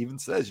it even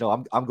says,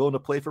 I'm going to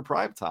play for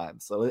prime time.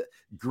 So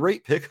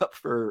great pickup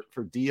for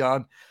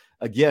Deion.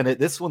 Again,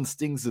 this one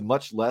stings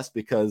much less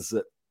because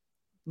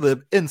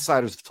the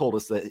insiders have told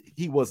us that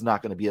he was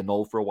not going to be a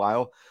Nole for a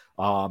while.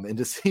 And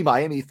to see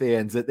Miami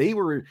fans that they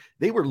were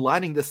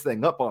lining this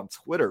thing up on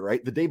Twitter,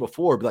 right? The day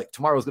before, be like,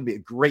 tomorrow's going to be a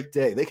great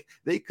day.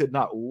 They could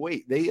not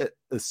wait. They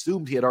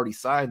assumed he had already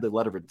signed the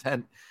letter of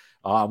intent,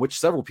 which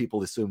several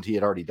people assumed he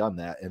had already done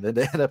that. And then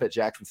they end up at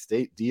Jackson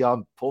State.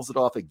 Deion pulls it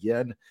off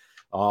again.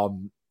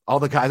 All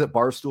the guys at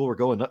Barstool were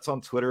going nuts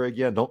on Twitter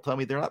again. Don't tell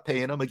me they're not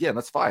paying him again.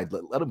 That's fine.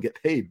 Let them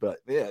get paid. But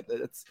man,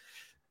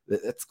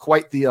 it's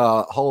quite the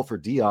haul for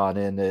Deion,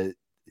 and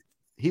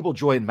he will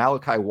join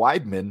Malachi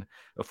Weidman,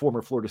 a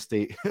former Florida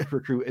State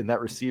recruit, in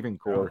that receiving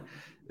core.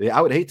 I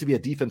would hate to be a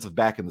defensive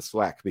back in the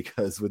SWAC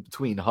because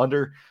between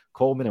Hunter,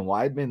 Coleman, and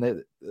Weidman,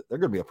 they're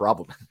going to be a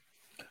problem.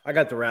 I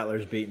got the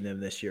Rattlers beating them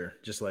this year,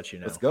 just to let you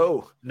know. Let's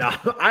go. No,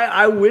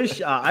 I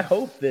wish, I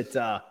hope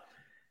that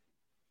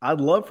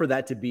I'd love for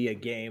that to be a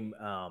game.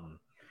 I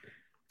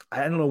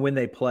don't know when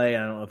they play. I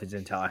don't know if it's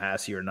in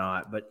Tallahassee or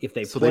not, but if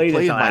they play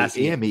in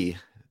Miami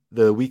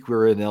the week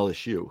we're in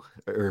LSU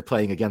or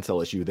playing against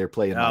LSU, they're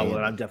playing. Well,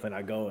 I'm definitely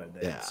not going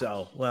there. Yeah.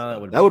 So,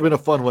 that would have been a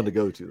fun one to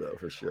go to, though,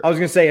 for sure. I was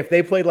going to say, if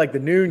they played like the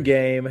noon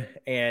game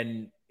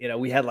and,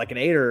 we had like an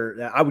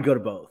 8-er, I would go to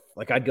both.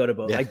 Like, I'd go to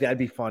both. Yeah. Like, that'd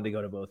be fun to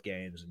go to both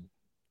games and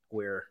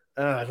wear.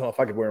 I don't know if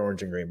I could wear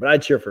orange and green, but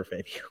I'd cheer for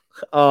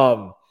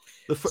FAMU.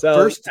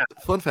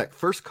 Fun fact,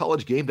 first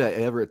college game day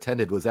I ever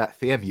attended was at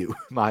FAMU.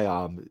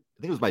 I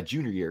think it was my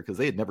junior year because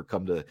they had never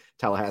come to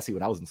Tallahassee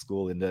when I was in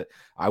school, and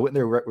I went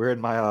there wearing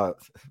my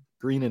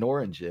green and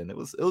orange, and it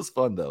was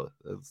fun though.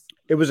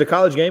 It was a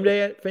college game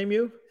day at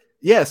FAMU.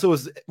 Yeah, so it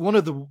was one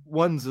of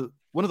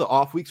the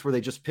off weeks where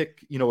they just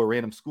pick a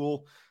random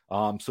school.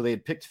 So they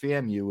had picked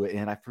FAMU,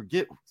 and I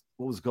forget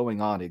what was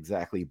going on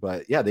exactly,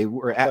 but yeah, they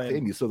were at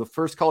FAMU. So the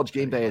first college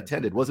game day I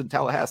attended was in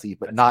Tallahassee,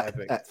 but not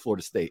at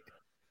Florida State.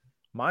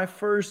 My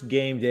first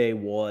game day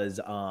was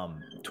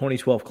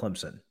 2012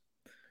 Clemson.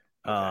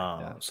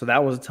 So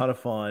that was a ton of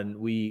fun.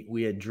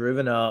 We had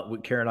driven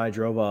up. Kara and I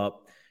drove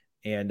up,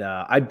 and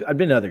I'd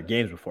been to other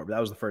games before, but that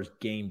was the first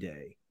game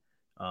day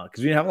because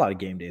we didn't have a lot of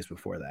game days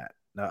before that.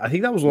 I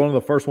think that was one of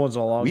the first ones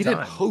in a long time. We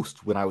didn't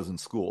host when I was in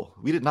school.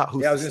 We did not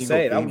host. Yeah, I was going to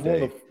say that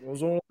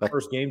was one of the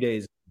first game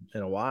days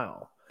in a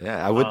while.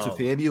 Yeah, I went to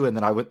FAMU, and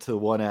then I went to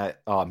one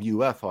at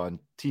UF on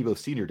Tebow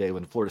Senior Day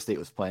when Florida State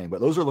was playing.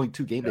 But those are only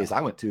two game days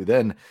I went to.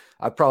 Then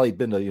I've probably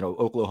been to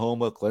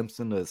Oklahoma,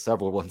 Clemson,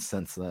 several ones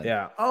since then.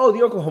 Yeah. Oh,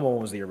 the Oklahoma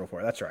one was the year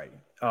before. That's right.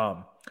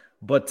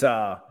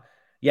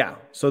 Yeah.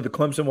 So the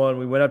Clemson one,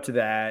 we went up to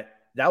that.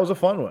 That was a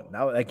fun one.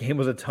 That game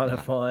was a ton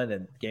of fun,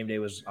 and game day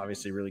was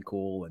obviously really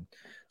cool. And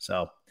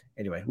so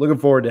anyway, looking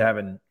forward to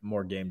having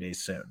more game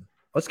days soon.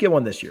 Let's get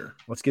one this year.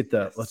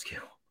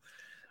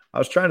 I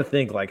was trying to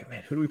think, like,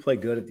 man, who do we play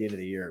good at the end of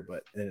the year?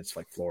 But then it's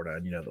like Florida,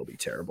 and they'll be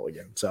terrible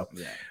again. So,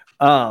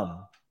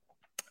 all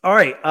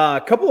right,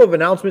 a couple of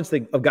announcements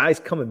of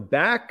guys coming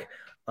back.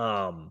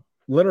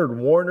 Leonard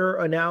Warner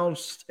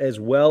announced, as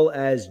well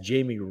as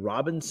Jamie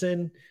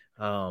Robinson.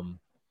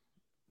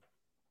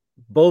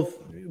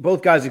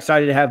 Both guys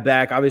excited to have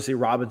back. Obviously,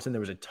 Robinson, there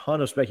was a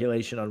ton of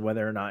speculation on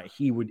whether or not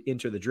he would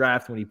enter the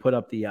draft when he put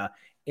up the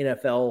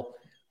NFL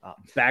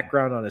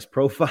background on his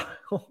profile,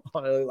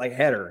 like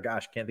header.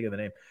 Gosh, can't think of the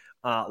name.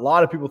 A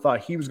lot of people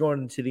thought he was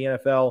going into the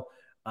NFL,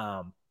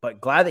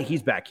 but glad that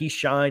he's back. He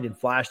shined and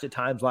flashed at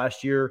times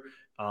last year.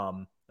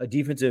 A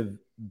defensive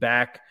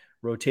back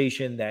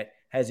rotation that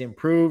has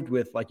improved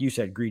with, like you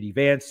said, Greedy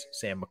Vance,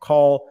 Sam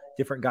McCall,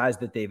 different guys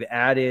that they've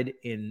added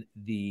in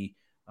the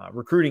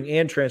recruiting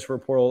and transfer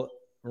portal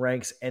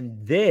ranks.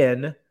 And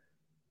then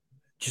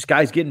just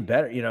guys getting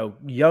better,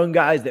 young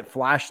guys that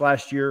flashed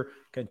last year,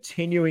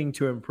 continuing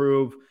to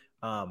improve.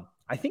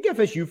 I think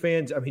FSU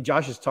fans,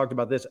 Josh has talked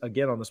about this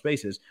again on the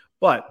spaces,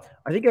 but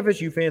I think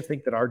FSU fans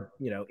think that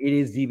it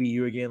is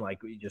DBU again. Like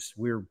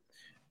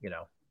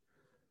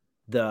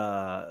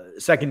the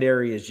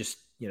secondary is just,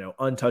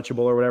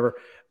 untouchable or whatever.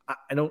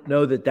 I don't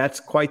know that that's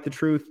quite the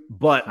truth,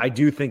 but I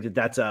do think that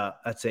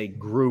that's a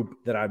group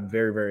that I'm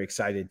very, very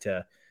excited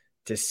to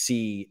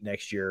see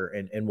next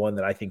year and one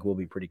that I think will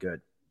be pretty good.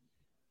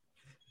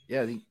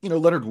 Yeah,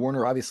 Leonard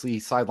Warner obviously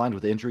sidelined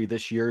with injury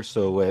this year,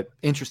 so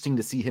interesting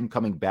to see him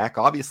coming back.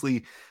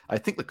 Obviously, I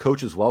think the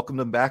coaches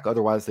welcomed him back.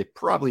 Otherwise, they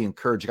probably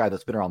encourage a guy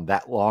that's been around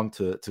that long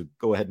to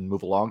go ahead and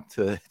move along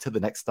to the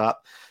next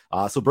stop.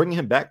 So bringing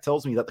him back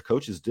tells me that the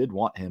coaches did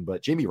want him.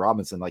 But Jamie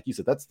Robinson, like you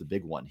said, that's the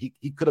big one. He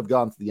could have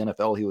gone to the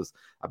NFL. He was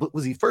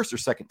he first or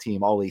second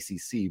team All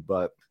ACC,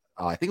 but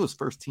I think it was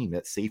first team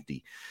at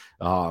safety.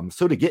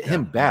 So to get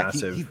him back,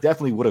 he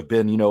definitely would have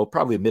been,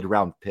 probably a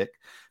mid-round pick.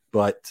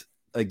 But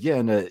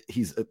again,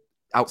 he's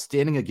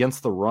outstanding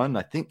against the run.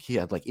 I think he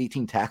had like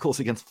 18 tackles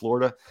against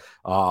Florida.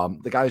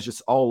 The guy is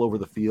just all over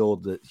the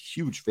field. A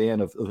huge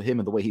fan of him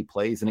and the way he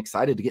plays, and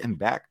excited to get him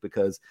back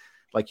because,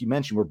 like you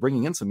mentioned, we're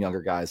bringing in some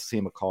younger guys,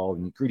 Sam McCall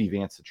and Greedy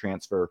Vance to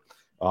transfer.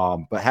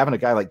 But having a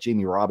guy like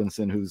Jamie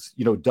Robinson, who's,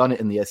 done it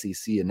in the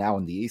SEC and now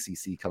in the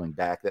ACC coming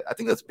back, I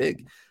think that's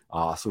big.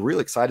 So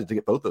really excited to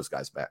get both those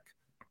guys back.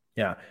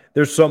 Yeah.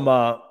 There's some,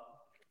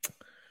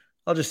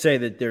 I'll just say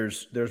that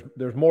there's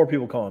more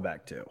people coming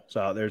back too.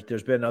 So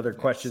there's been other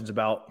questions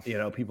about,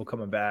 people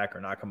coming back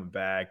or not coming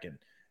back, and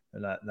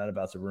they're not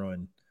about to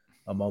ruin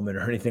a moment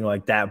or anything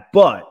like that.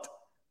 But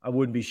I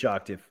wouldn't be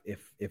shocked if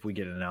we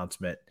get an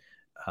announcement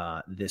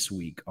this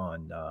week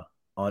on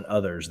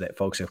others that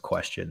folks have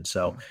questioned.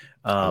 So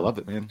I love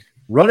it, man.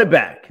 Run it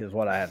back is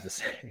what I have to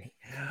say.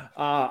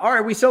 All right,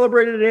 we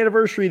celebrated an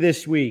anniversary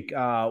this week.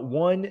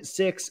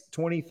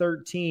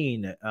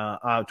 1/6/2013,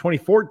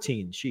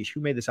 2014. Sheesh,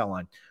 who made this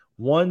outline?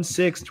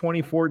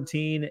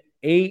 1/6/2014,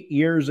 8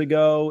 years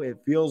ago. It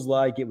feels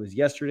like it was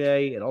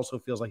yesterday. It also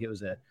feels like it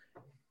was a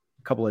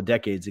couple of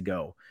decades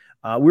ago.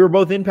 We were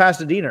both in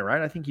Pasadena,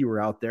 right? I think you were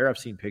out there. I've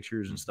seen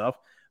pictures and stuff.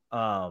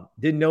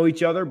 Didn't know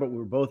each other, but we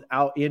were both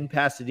out in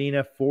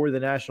Pasadena for the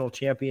national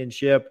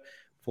championship.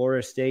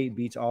 Florida State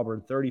beats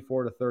Auburn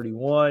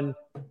 34-31.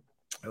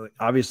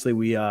 Obviously,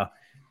 we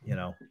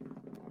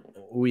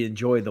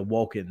enjoy the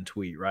Woken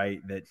tweet,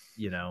 right? That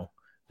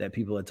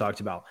people had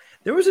talked about.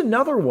 There was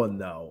another one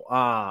though.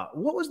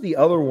 What was the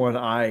other one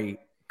I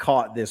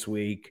caught this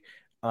week?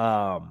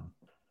 Let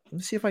me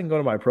see if I can go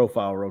to my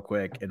profile real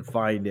quick and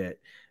find it.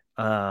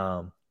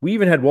 We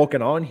even had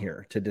Woken on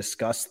here to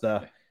discuss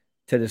the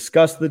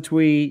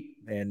tweet,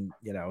 and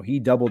he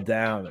doubled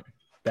down and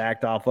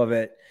backed off of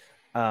it.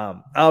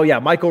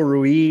 Michael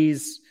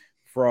Ruiz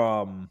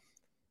from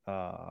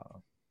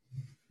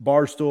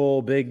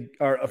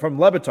Barstool, from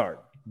Levitard,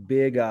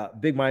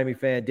 big Miami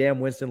fan. Damn,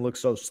 Winston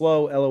looks so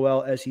slow.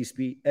 LOL.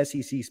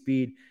 SEC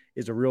speed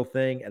is a real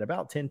thing. At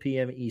about 10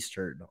 p.m.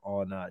 Eastern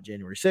on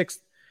January 6th. A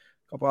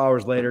couple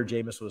hours later,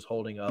 Jameis was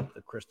holding up the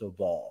crystal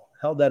ball.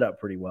 Held that up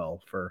pretty well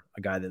for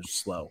a guy that's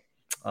slow.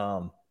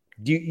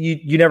 Do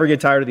you never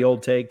get tired of the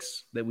old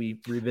takes that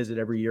we revisit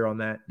every year on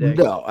that day?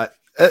 No,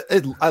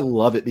 I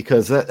love it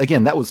because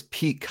again, that was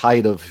peak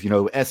height of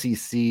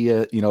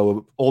SEC.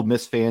 Old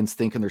Miss fans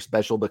thinking they're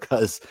special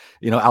because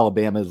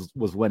Alabama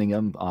was winning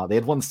them. They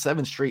had won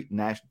 7 straight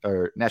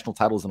national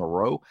titles in a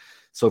row.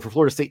 So for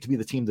Florida State to be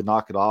the team to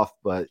knock it off,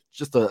 but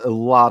just a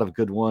lot of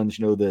good ones.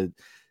 The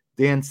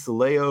Dan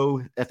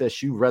Saleo,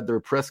 FSU read their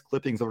press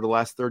clippings over the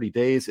last 30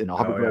 days, and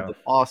Auburn read them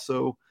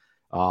also.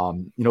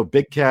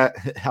 Big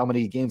Cat, how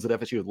many games that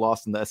FSU had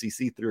lost in the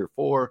SEC, 3 or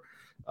 4.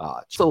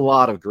 Just a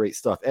lot of great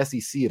stuff.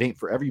 SEC, it ain't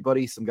for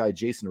everybody. Some guy,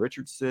 Jason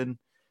Richardson,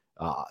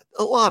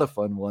 a lot of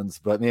fun ones.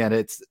 But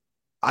man,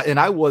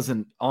 I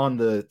wasn't on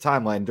the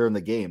timeline during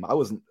the game. I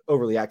wasn't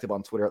overly active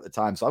on Twitter at the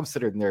time, so I'm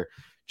sitting there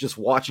just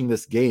watching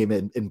this game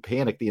and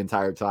panic the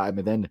entire time.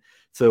 And then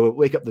so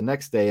wake up the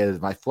next day and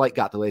my flight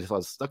got delayed, so I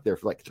was stuck there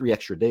for like 3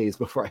 extra days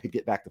before I could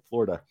get back to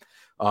Florida.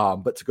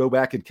 But to go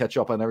back and catch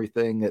up on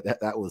everything,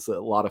 that was a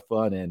lot of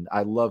fun, and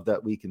I love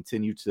that we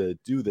continue to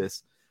do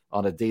this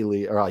on a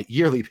daily or a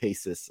yearly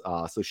basis.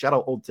 So shout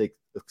out Old Take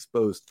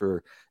Exposed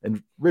for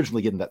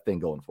originally getting that thing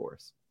going for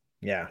us.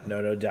 Yeah,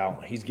 no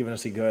doubt. He's given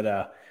us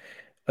a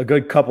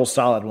good couple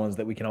solid ones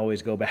that we can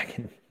always go back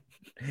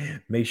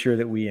make sure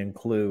that we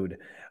include.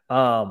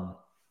 All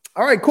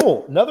right,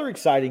 cool. Another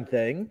exciting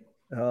thing.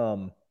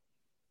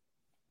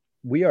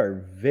 We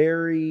are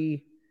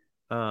very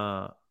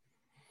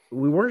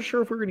we weren't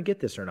sure if we were going to get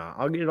this or not.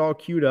 I'll get it all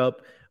queued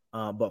up.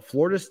 But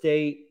Florida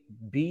State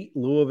beat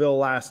Louisville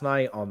last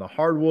night on the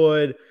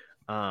hardwood.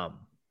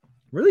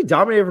 Really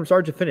dominated from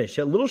start to finish.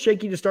 A little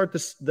shaky to start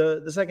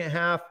the second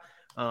half.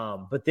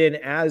 But then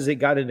as it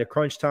got into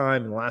crunch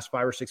time in the last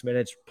 5 or 6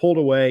 minutes, pulled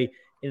away,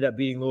 ended up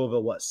beating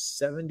Louisville, what,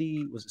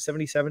 70? Was it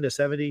 77 to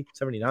 70?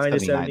 79 to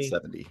 70?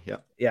 70, yeah.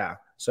 Yeah.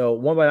 So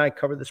 1-9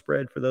 covered the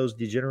spread for those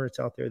degenerates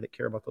out there that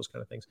care about those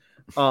kind of things.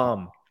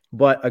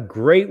 But a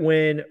great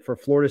win for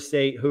Florida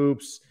State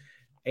hoops.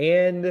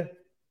 And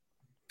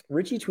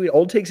Richie tweeted,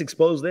 Old Takes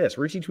exposed this.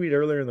 Richie tweeted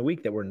earlier in the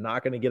week that we're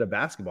not going to get a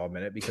basketball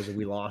minute because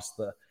we lost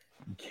the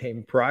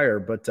game prior.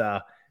 But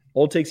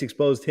Old Takes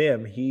exposed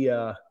him. He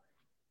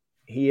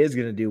is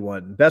going to do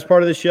one. Best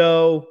part of the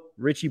show,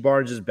 Richie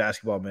Barnes'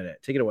 basketball minute.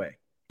 Take it away.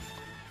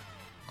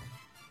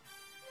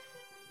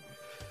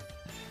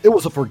 It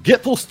was a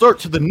forgetful start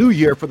to the new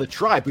year for the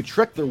Tribe, who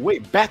trekked their way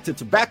back to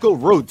Tobacco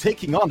Road,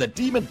 taking on the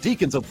Demon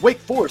Deacons of Wake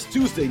Forest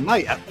Tuesday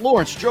night at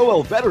Lawrence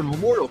Joel Veteran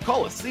Memorial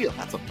Coliseum.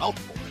 That's a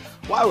mouthful.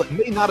 While it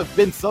may not have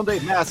been Sunday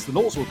Mass, the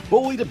Noles were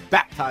bullied and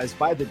baptized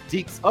by the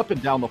Deeks up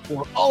and down the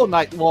floor all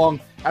night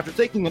long. After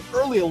taking an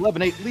early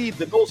 11-8 lead,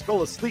 the Noles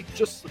fell asleep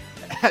just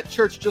at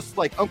church, just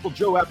like Uncle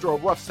Joe after a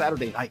rough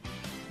Saturday night.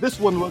 This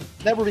one would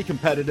never be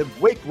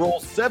competitive. Wake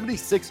rolls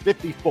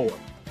 76-54.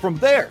 From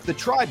there, the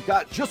Tribe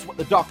got just what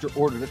the doctor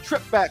ordered, a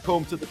trip back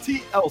home to the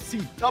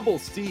TLC Double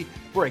C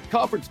for a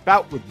conference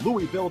bout with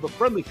Louisville. The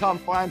friendly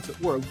confines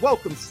were a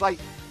welcome sight,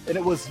 and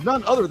it was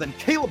none other than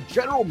Caleb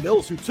General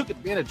Mills who took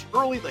advantage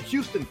early. The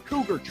Houston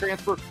Cougar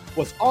transfer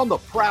was on the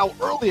prowl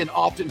early and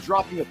often,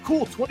 dropping a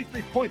cool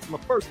 23 points in the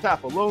first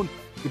half alone.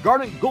 The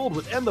Garnet Gold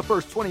would end the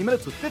first 20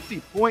 minutes with 50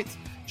 points,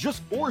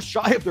 just 4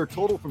 shy of their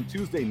total from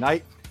Tuesday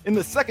night. In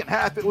the second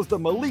half, it was the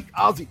Malik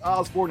Ozzy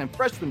Osborne and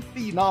freshman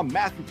phenom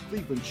Matthew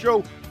Cleveland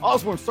show.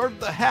 Osborne started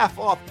the half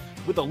off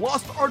with the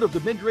lost art of the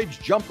mid-range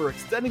jumper,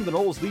 extending the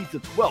Noles' lead to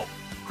 12.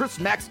 Chris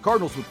Mack's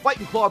Cardinals would fight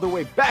and claw their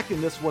way back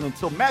in this one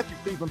until Matthew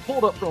Cleveland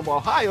pulled up from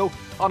Ohio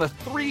on a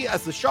 3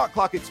 as the shot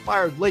clock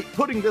expired late,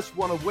 putting this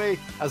one away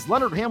as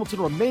Leonard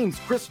Hamilton remains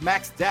Chris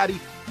Mack's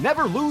daddy,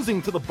 never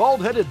losing to the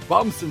bald-headed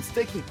bum since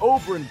taking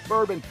over in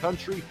Bourbon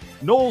Country.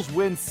 Noles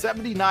win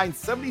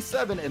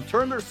 79-77 and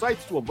turn their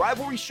sights to a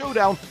rivalry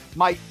showdown,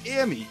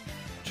 Miami,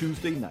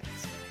 Tuesday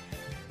nights.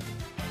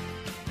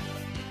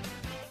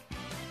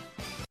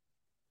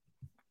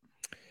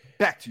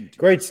 Back to you, dude.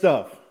 Great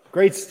stuff.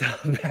 Great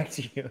stuff. Back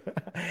to you.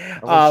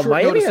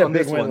 Miami had a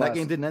big win. That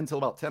game didn't end until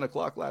about 10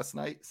 o'clock last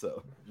night.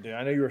 So, yeah,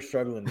 I know you were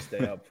struggling to stay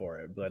up for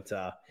it, but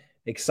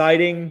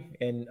exciting.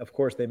 And of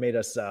course, they made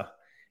us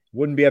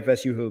wouldn't be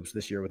FSU hoops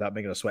this year without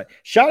making us sweat.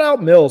 Shout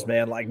out Mills,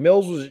 man. Like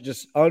Mills was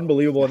just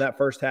unbelievable in that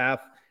first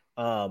half.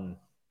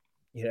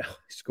 He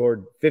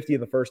scored 50 in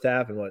the first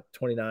half and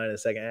 29 in the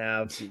second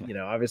half.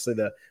 Obviously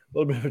the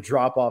little bit of a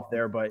drop off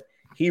there, but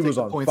he was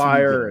on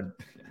fire. And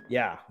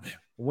yeah,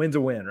 win's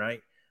a win,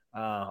 right?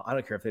 I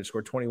don't care if they'd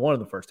scored 21 in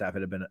the first half,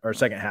 it'd have been, or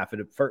second half,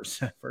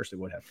 first it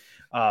would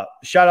have.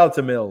 Shout out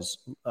to Mills,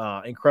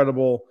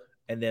 incredible.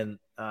 And then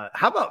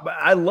how about,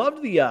 I loved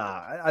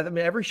I mean,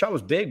 every shot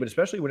was big, but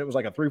especially when it was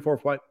like a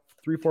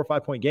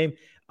 3-4-5 point game.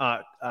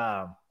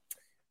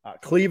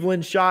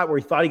 Cleveland shot where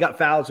he thought he got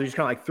fouled, so he just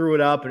kind of like threw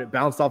it up and it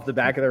bounced off the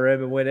back of the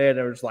rim and went in.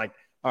 And it was like,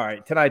 all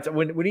right, tonight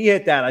when he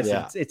hit that, I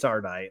said it's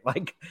our night.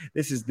 Like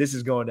this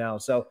is going down.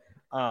 So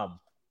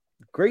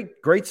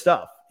great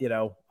stuff.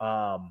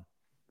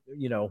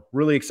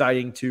 Really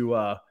exciting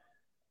to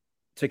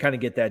kind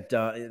of get that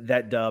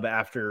dub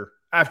after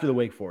the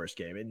Wake Forest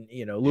game. And,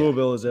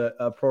 Louisville is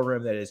a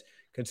program that has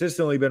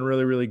consistently been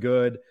really, really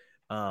good.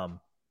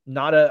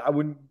 Not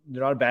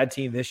a bad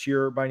team this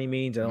year by any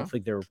means. I don't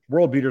think they're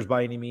world beaters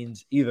by any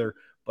means either,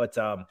 but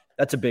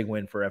that's a big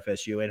win for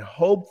FSU. And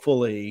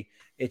hopefully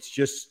it's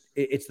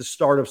the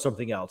start of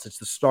something else. It's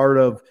the start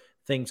of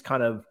things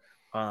kind of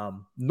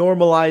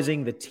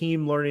normalizing, the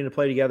team learning to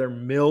play together,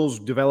 Mills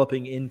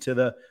developing into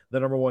the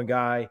number one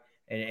guy,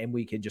 and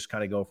we can just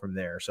kind of go from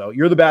there. So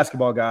you're the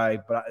basketball guy,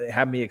 but it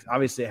had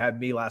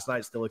me last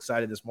night still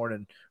excited this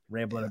morning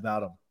rambling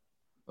about him.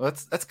 Well,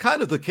 that's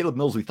kind of the Caleb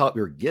Mills we thought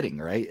we were getting,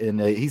 right?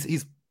 And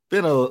he's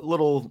been a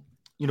little,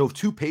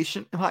 too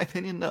patient in my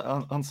opinion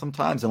on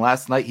sometimes. And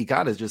last night he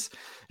kind of just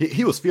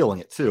he was feeling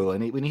it too.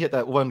 And when he hit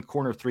that one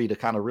corner three to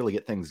kind of really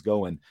get things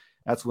going,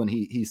 that's when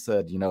he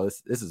said,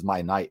 this is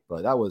my night.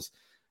 But that was,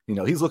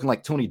 he's looking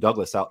like Tony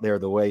Douglas out there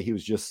the way he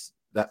was just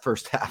that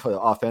first half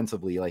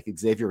offensively, like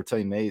Xavier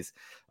Mays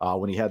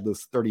when he had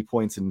those 30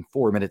 points in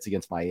 4 minutes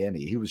against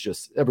Miami. He was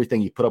just, everything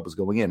he put up was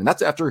going in. And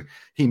that's after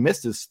he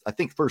missed his, I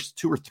think, first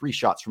 2 or 3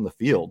 shots from the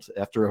field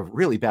after a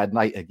really bad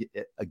night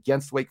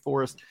against Wake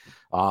Forest.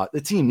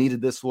 The team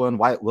needed this one.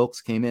 Wyatt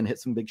Wilkes came in, hit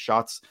some big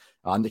shots.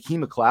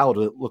 Nakeem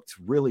McLeod looked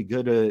really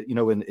good,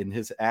 in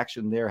his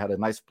action there, had a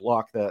nice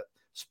block that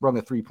sprung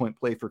a 3-point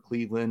play for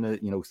Cleveland,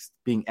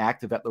 being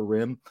active at the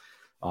rim.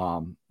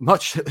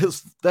 It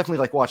was definitely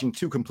like watching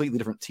two completely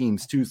different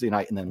teams Tuesday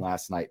night and then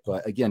last night.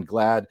 But again,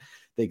 glad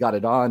they got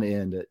it on.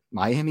 And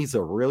Miami's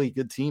a really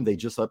good team. They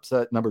just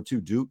upset number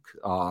 2 Duke.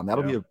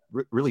 That'll be a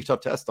really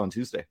tough test on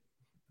Tuesday.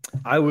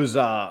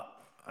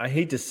 I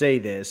hate to say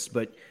this,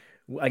 but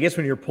I guess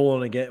when you're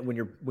pulling again,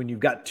 when you've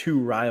got two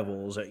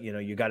rivals,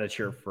 you got to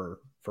cheer for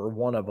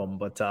one of them.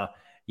 But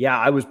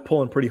I was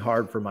pulling pretty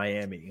hard for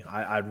Miami.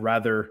 I'd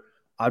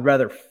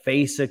rather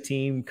face a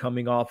team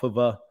coming off of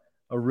a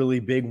really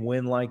big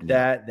win like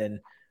that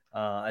than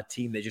a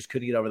team that just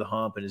couldn't get over the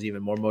hump and is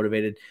even more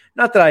motivated.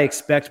 Not that I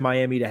expect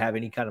Miami to have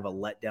any kind of a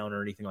letdown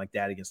or anything like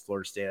that against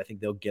Florida State. I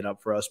think they'll get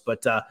up for us.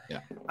 But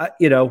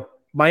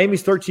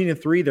Miami's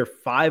 13-3. They're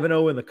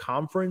 5-0 in the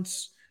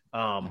conference.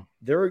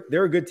 They're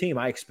a good team.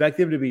 I expect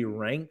them to be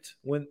ranked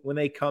when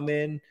they come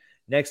in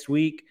next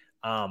week.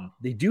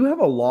 They do have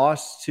a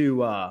loss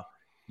to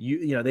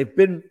they've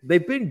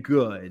been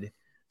good.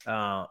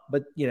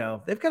 But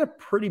they've got a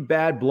pretty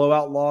bad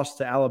blowout loss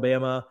to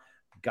Alabama,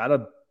 got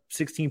a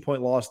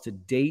 16-point loss to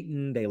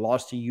Dayton. They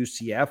lost to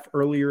UCF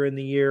earlier in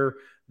the year.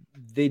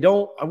 I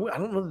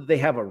don't know that they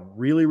have a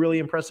really, really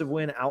impressive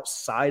win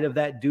outside of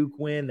that Duke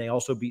win. They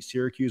also beat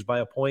Syracuse by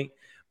a point,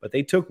 but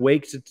they took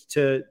Wake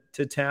to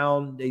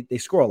town. They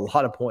score a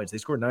lot of points. They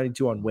scored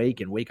 92 on Wake,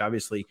 and Wake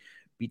obviously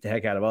beat the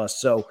heck out of us.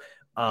 So,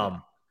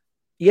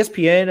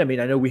 ESPN, I mean,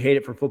 I know we hate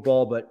it for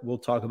football, but we'll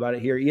talk about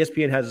it here.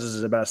 ESPN has this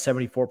as about a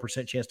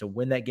 74% chance to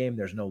win that game.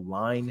 There's no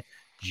line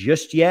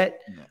just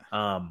yet.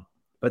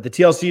 But the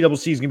TLC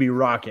is going to be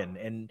rocking.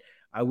 And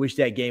I wish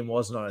that game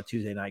wasn't on a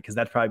Tuesday night because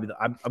that's probably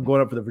I'm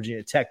going up for the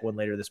Virginia Tech one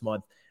later this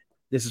month.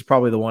 This is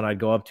probably the one I'd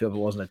go up to if it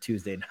wasn't a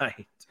Tuesday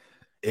night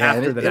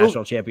after the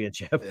national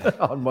championship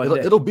on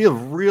Monday. It'll be a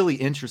really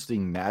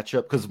interesting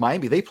matchup because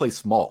Miami, they play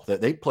small.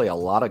 They play a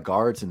lot of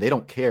guards, and they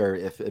don't care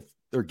if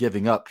they're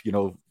giving up,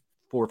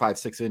 4, 5,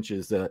 6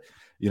 inches, on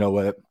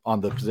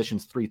the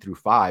positions 3 through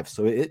 5.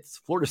 So it's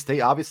Florida State,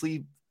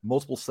 obviously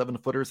multiple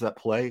 7-footers that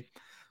play.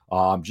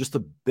 Just a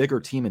bigger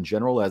team in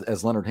general,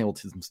 as Leonard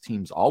Hamilton's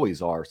teams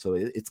always are. So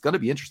it's going to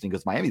be interesting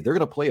because Miami, they're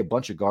going to play a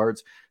bunch of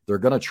guards. They're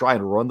going to try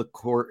and run the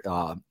court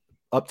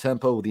up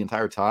tempo the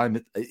entire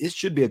time. It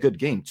should be a good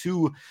game.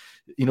 Two,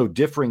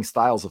 differing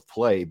styles of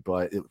play,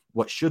 but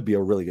what should be a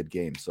really good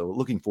game. So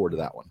looking forward to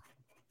that one.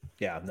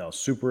 Yeah, no,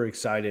 super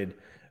excited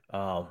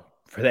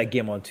for that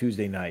game on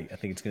Tuesday night. I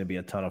think it's going to be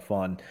a ton of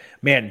fun.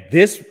 Man,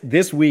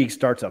 this week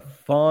starts a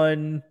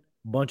fun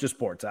bunch of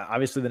sports.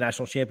 Obviously, the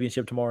national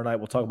championship tomorrow night.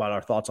 We'll talk about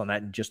our thoughts on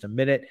that in just a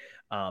minute.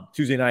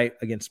 Tuesday night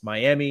against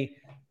Miami,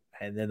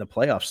 and then the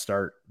playoffs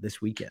start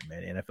this weekend,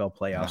 man. NFL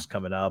playoffs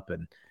coming up,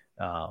 and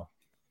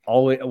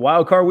always a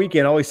wild card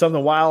weekend. Always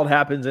something wild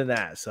happens in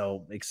that.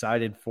 So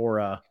excited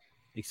for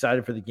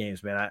the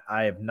games, man.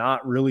 I have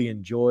not really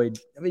enjoyed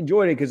it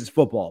because it's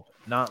football.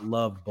 Not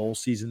loved bowl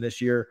season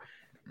this year.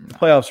 The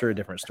playoffs are a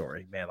different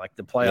story, man. Like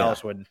the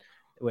playoffs when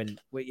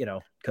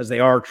because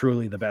they are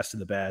truly the best of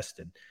the best,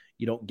 and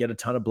you don't get a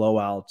ton of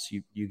blowouts.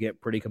 You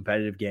get pretty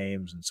competitive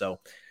games, and so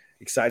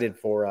excited.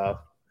 There'll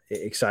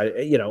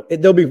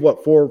be 4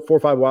 or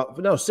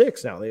 5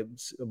 6 now. They have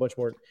a bunch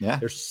more. Yeah.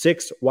 There's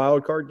 6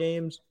 wild card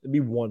games. It'd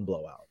be 1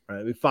 blowout, right?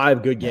 It'd be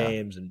 5 good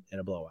games and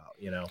a blowout,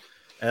 and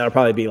that'll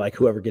probably be like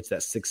whoever gets that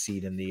 6th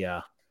seed in the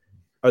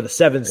or the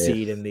 7th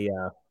seed in the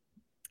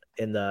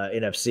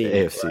NFC. The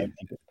AFC. Right?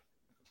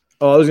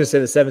 Oh, I was going to say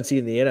the 7th seed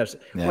in the NFC.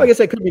 Yeah. Well, I guess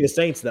that could be the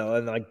Saints though,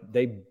 and like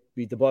they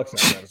beat the Bucs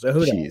now, so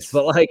who knows?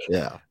 But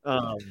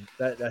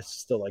that's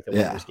still like the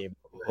weirdest game.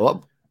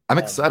 Well, I'm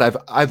excited.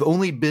 I've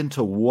only been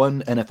to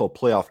one NFL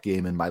playoff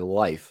game in my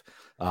life,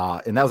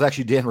 and that was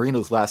actually Dan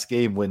Marino's last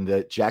game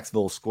when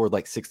Jacksonville scored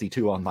like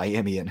 62 on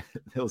Miami, and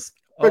it was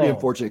pretty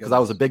unfortunate because I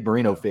was a big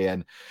Marino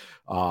fan.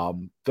 But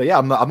yeah,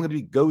 I'm going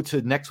to go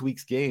to next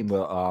week's game.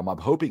 I'm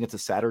hoping it's a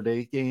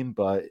Saturday game,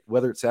 but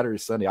whether it's Saturday or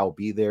Sunday, I'll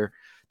be there.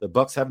 The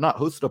Bucs have not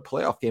hosted a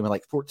playoff game in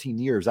like 14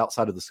 years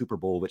outside of the Super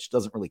Bowl, which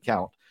doesn't really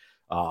count.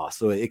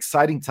 So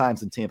exciting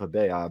times in Tampa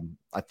Bay.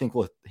 I think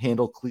we'll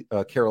handle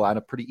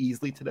Carolina pretty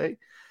easily today.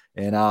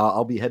 And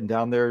I'll be heading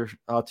down there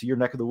to your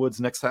neck of the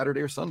woods next Saturday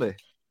or Sunday.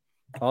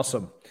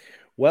 Awesome.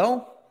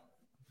 Well,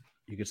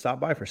 you could stop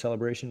by for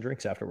celebration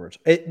drinks afterwards.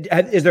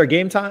 Is there a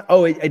game time?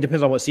 Oh, it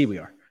depends on what seed we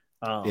are.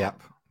 Yeah.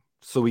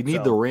 So we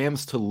need the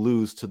Rams to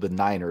lose to the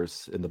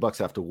Niners, and the Bucs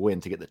have to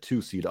win to get the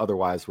 2 seed.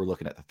 Otherwise, we're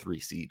looking at the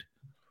 3 seed.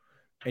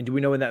 And do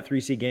we know when that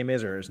 3 seed game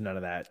is, or is none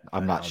of that?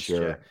 I'm not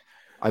sure. Yet?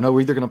 I know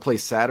we're either going to play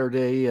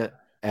Saturday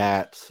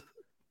at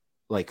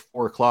like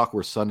 4:00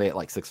 or Sunday at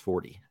like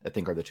 6:40. I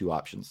think are the 2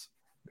 options.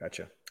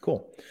 Gotcha.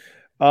 Cool.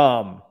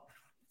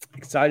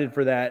 Excited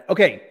for that.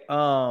 Okay.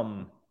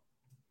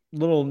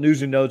 Little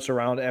news and notes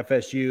around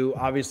FSU.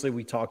 Obviously,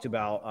 we talked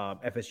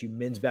about FSU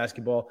men's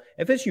basketball.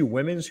 FSU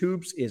women's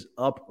hoops is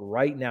up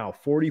right now,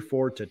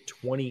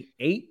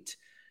 44-28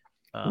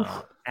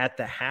 at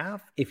the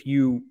half. If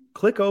you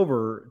click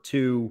over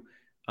to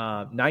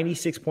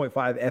 96.5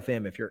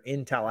 FM, if you're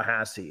in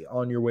Tallahassee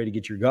on your way to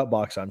get your gut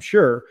box, I'm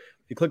sure.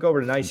 If you click over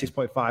to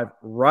 96.5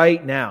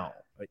 right now,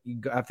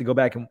 you have to go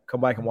back and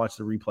come back and watch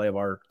the replay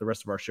of the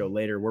rest of our show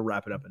later. We're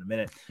wrapping up in a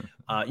minute.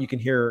 You can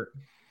hear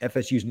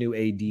FSU's new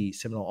AD,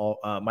 Seminole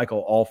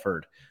Michael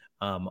Alford,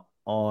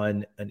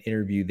 on an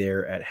interview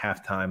there at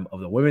halftime of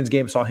the women's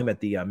game. Saw him at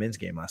the men's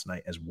game last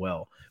night as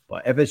well.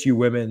 But FSU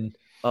women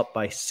up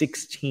by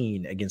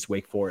 16 against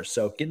Wake Forest.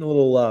 So getting a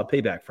little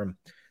payback from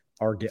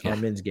our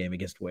men's game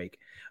against Wake.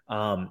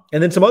 And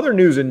then some other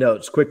news and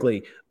notes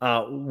quickly.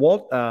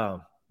 Walt,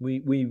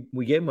 we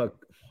gave him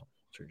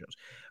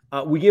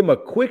a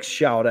quick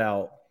shout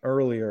out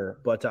earlier,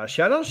 but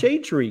shout out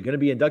Shade Tree, going to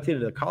be inducted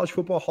into the College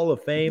Football Hall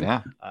of Fame.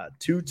 Yeah.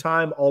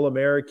 2-time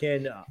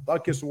All-American,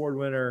 Butkus Award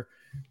winner,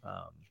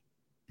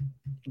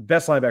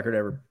 best linebacker to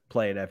ever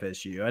play at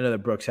FSU. I know that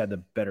Brooks had the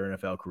better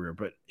NFL career,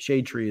 but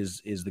Shade Tree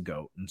is the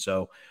GOAT. And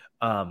so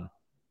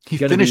he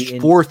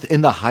finished fourth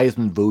in the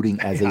Heisman voting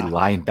as a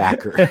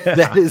linebacker.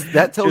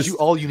 That tells you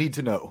all you need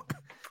to know.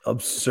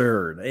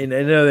 Absurd. And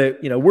I know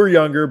that, we're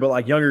younger, but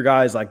like younger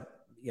guys like,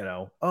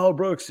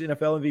 Brooks,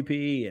 NFL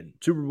MVP and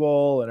Super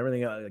Bowl and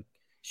everything. Like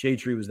Shade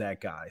Tree was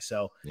that guy.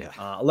 So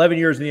 11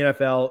 years in the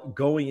NFL,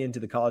 going into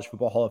the College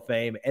Football Hall of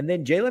Fame. And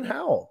then Jalen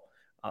Howell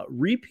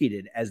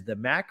repeated as the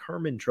Mack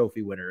Hermann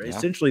Trophy winner,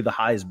 essentially the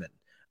Heisman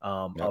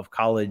of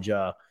college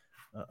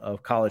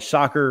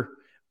soccer.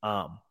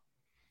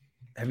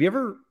 Have you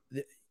ever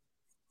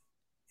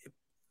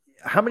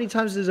 – how many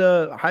times is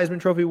a Heisman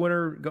Trophy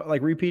winner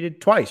repeated?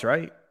 Twice,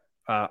 right?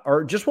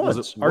 Or just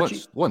once?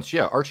 Archie? Once,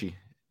 yeah, Archie.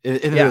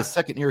 In the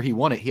second year he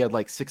won it, he had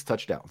 6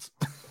 touchdowns.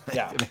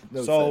 Yeah.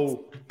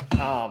 Shout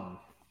out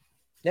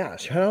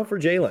for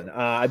Jalen.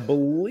 I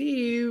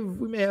believe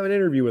we may have an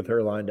interview with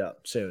her lined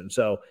up soon.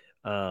 So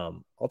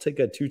I'll take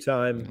a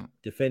 2-time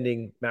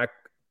defending Mack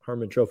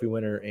Hermann Trophy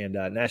winner and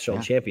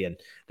national champion.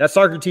 That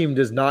soccer team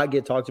does not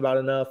get talked about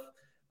enough.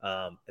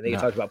 And they get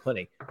talked about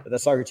plenty, but that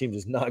soccer team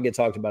does not get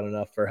talked about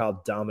enough for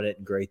how dominant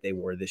and great they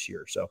were this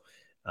year. So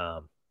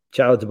shout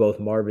out to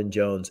both Marvin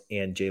Jones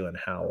and Jalen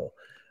Howell.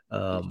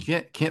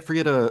 Can't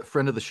forget a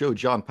friend of the show,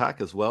 John Pack,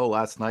 as well.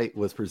 Last night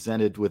was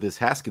presented with his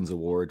Haskins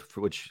Award,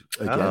 for which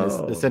again is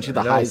essentially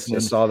the Heisman. I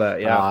saw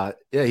that.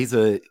 He's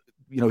he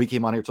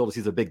came on here, told us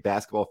he's a big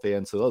basketball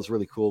fan, so that was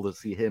really cool to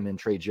see him and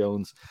Trey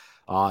Jones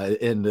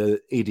and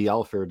AD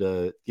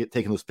Alford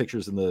taking those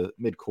pictures in the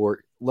midcourt.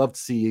 Love to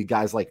see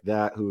guys like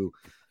that who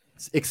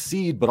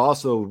exceed, but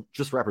also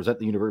just represent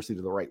the university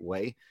the right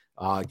way.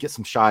 Get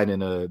some shine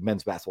in a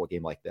men's basketball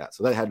game like that.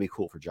 So that had to be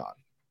cool for John.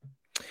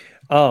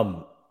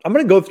 I'm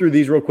going to go through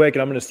these real quick,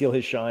 and I'm going to steal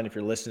his shine if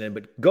you're listening.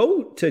 But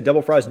go to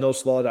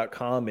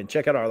doublefriesnoslaw.com and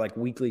check out our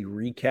weekly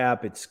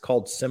recap. It's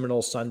called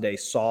Seminole Sunday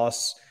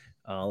Sauce.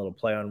 A little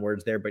play on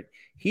words there. But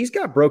he's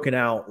got broken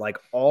out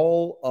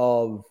all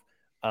of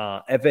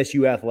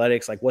FSU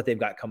athletics, what they've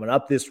got coming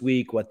up this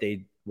week, what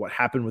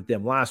happened with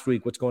them last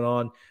week, what's going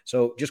on.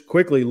 So just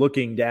quickly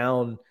looking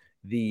down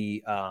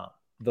the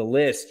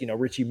list,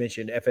 Richie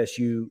mentioned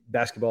FSU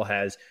basketball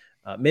has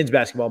men's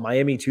basketball,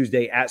 Miami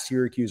Tuesday at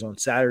Syracuse on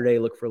Saturday.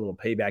 Look for a little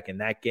payback in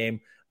that game.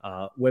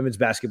 Women's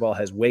basketball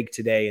has Wake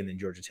today and then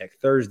Georgia Tech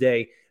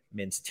Thursday.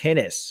 Men's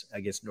tennis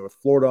against North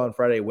Florida on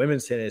Friday.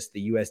 Women's tennis,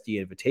 the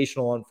USD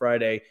Invitational on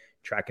Friday.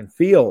 Track and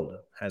field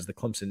has the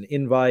Clemson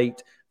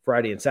Invite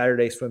Friday and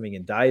Saturday. Swimming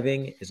and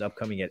diving is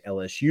upcoming at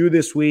LSU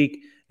this week.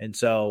 And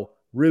so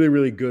really,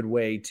 really good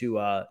way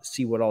to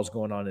see what all's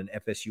going on in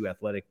FSU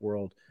athletic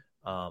world.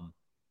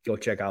 Go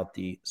check out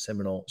the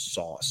Seminole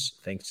Sauce.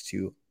 Thanks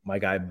to my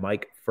guy,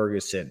 Mike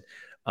Ferguson.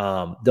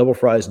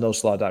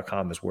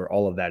 Doublefriesnoslaw.com is where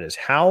all of that is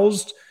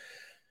housed.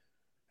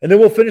 And then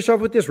we'll finish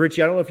off with this.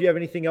 Richie, I don't know if you have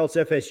anything else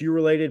FSU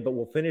related, but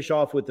we'll finish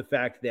off with the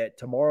fact that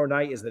tomorrow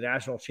night is the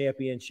national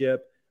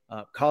championship.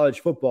 College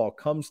football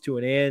comes to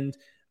an end.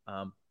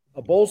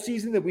 A bowl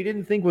season that we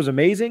didn't think was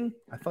amazing.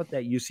 I thought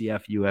that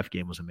UCF-UF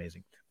game was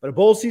amazing. But a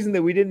bowl season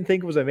that we didn't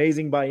think was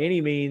amazing by any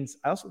means.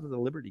 I also thought the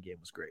Liberty game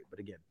was great. But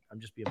again,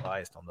 I'm just being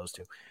biased on those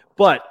two.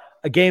 But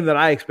a game that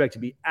I expect to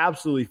be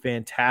absolutely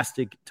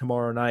fantastic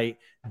tomorrow night.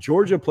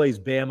 Georgia plays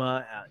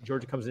Bama.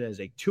 Georgia comes in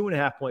as a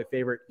 2.5-point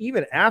favorite,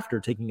 even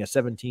after taking a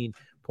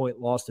 17-point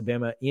loss to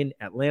Bama in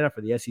Atlanta for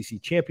the SEC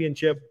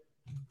championship.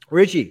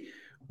 Richie,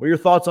 what are your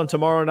thoughts on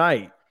tomorrow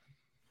night?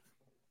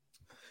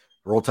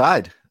 Roll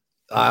Tide.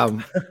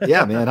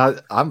 Yeah, man.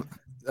 I'm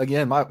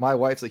again. My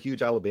wife's a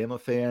huge Alabama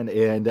fan,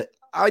 and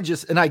I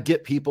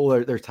get people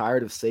they're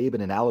tired of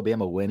Saban and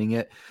Alabama winning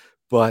it,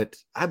 but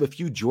I have a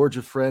few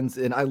Georgia friends,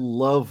 and I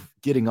love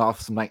getting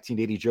off some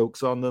 1980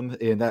 jokes on them,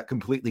 and that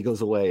completely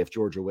goes away if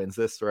Georgia wins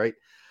this, right?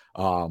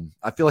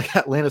 I feel like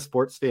Atlanta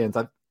sports fans.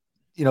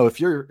 If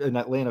you're an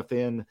Atlanta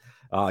fan,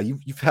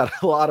 you've had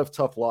a lot of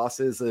tough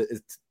losses.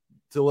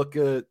 To look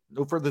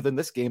no further than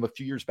this game a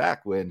few years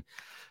back when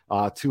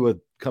Tua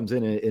comes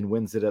in and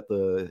wins it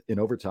in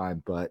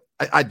overtime. But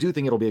I do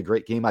think it'll be a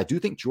great game. I do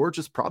think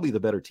Georgia's probably the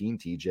better team,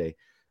 TJ.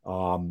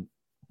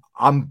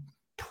 I'm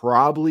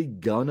probably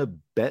gonna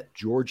bet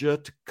Georgia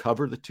to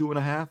cover the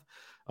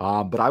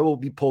 2.5. But I will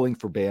be pulling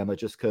for Bama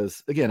just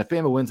because, again, if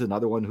Bama wins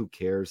another one, who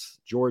cares?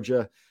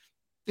 Georgia,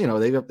 you know,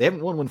 they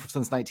haven't won one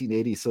since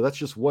 1980. So that's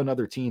just one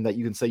other team that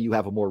you can say you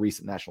have a more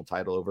recent national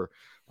title over.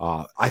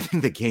 I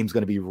think the game's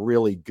going to be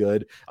really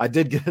good. I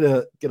did get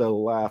a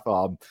laugh.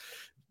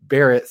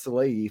 Barrett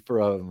Saleh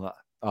from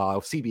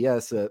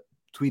CBS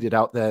tweeted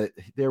out that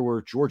there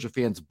were Georgia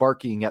fans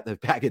barking at the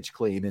baggage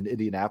claim in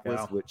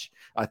Indianapolis, which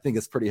I think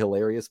is pretty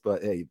hilarious.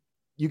 But hey,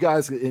 you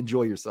guys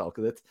enjoy yourself,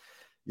 because it's,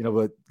 you know,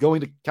 but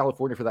going to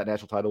California for that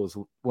national title is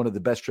one of the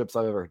best trips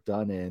I've ever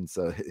done. And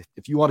so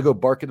if you want to go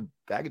bark at a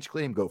baggage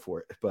claim, go for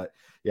it. But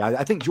yeah,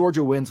 I think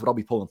Georgia wins, but I'll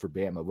be pulling for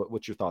Bama.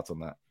 What's your thoughts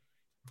on that?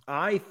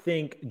 I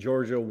think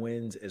Georgia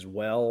wins as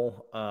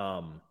well.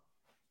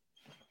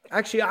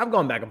 Actually, I've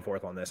gone back and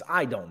forth on this.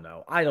 I don't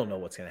know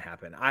what's going to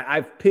happen.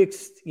 I've picked,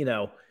 you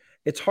know,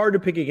 it's hard to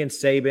pick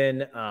against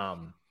Saban.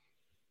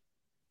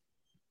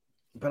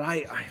 But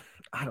I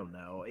don't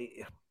know.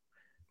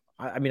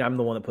 I mean, I'm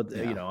the one that put,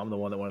 you know, I'm the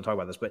one that want to talk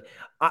about this, but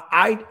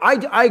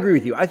I agree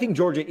with you. I think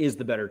Georgia is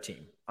the better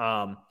team.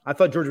 I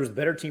thought Georgia was the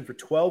better team for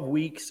 12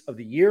 weeks of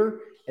the year,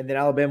 and then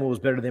Alabama was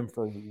better than them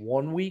for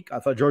 1 week. I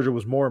thought Georgia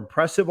was more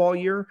impressive all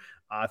year.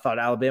 I thought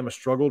Alabama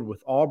struggled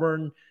with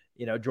Auburn.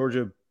 You know,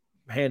 Georgia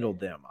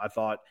handled them. I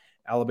thought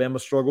Alabama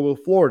struggled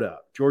with Florida.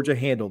 Georgia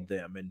handled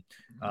them, and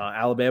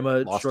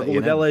Alabama struggled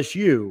with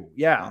LSU.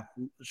 Yeah,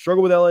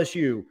 struggled with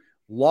LSU.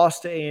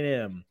 Lost to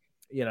A&M.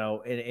 You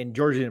know, and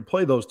Georgia didn't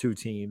play those two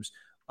teams.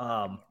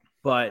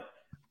 But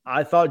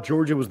I thought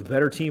Georgia was the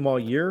better team all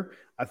year.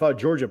 I thought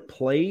Georgia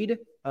played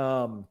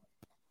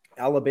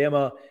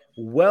Alabama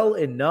well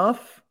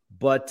enough,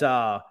 but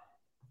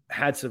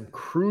had some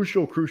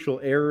crucial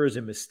errors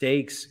and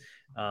mistakes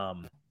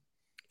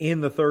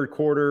in the third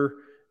quarter.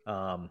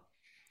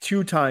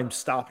 2 times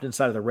stopped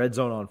inside of the red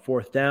zone on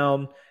 4th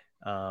down,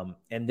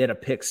 and then a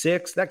pick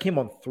 6. That came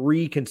on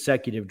 3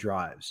 consecutive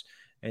drives.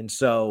 And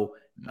so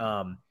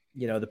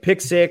you know, the pick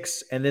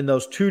 6 and then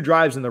those 2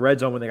 drives in the red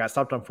zone when they got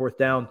stopped on 4th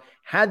down,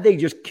 had they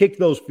just kicked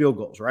those field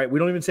goals, right? We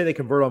don't even say they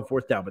convert on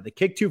 4th down, but they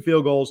kick 2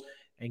 field goals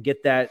and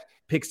get that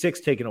pick 6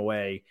 taken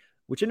away,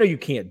 which I know you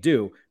can't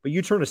do, but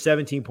you turn a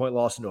 17-point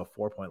loss into a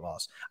 4-point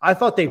loss. I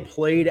thought they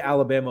played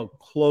Alabama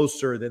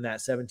closer than that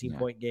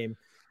 17-point game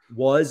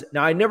was.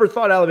 Now, I never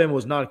thought Alabama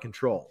was not in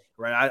control,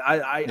 right?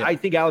 I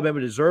think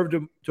Alabama deserved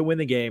to win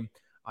the game.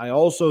 I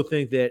also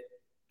think that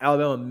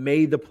Alabama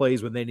made the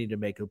plays when they needed to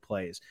make the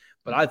plays.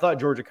 But I thought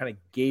Georgia kind of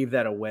gave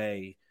that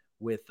away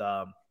with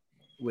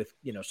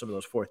you know, some of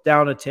those 4th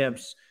down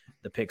attempts,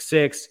 the pick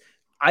 6.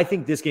 I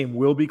think this game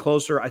will be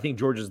closer. I think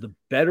Georgia's the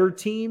better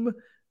team.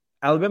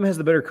 Alabama has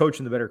the better coach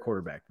and the better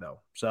quarterback, though.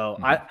 So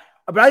but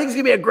I think it's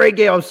gonna be a great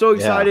game. I'm so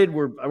excited. Yeah.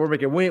 We're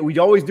making wing. We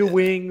always do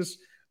wings.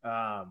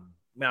 Man,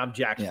 I'm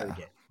jacked for the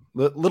game.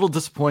 Little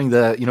disappointing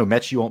that, you know,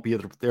 Mechie won't be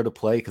there to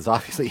play, because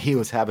obviously he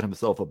was having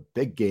himself a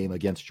big game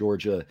against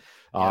Georgia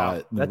in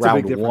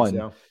round 1.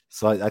 Yeah.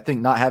 So I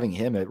think not having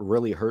him, it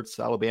really hurts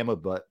Alabama.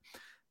 But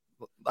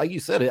like you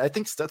said, I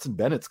think Stetson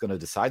Bennett's going to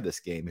decide this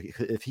game.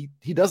 If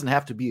he doesn't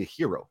have to be a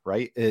hero,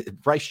 right?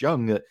 Bryce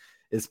Young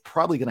is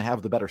probably going to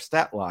have the better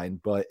stat line,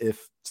 but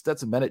if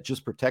Stetson Bennett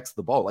just protects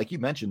the ball, like you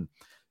mentioned,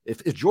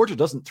 if Georgia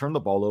doesn't turn the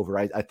ball over,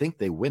 I think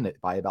they win it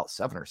by about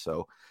 7 or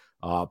so.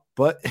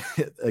 But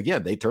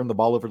again, they turned the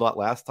ball over a lot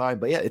last time.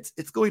 But yeah,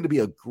 it's going to be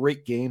a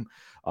great game.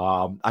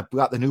 I've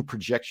got the new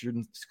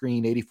projection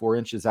screen, 84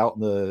 inches out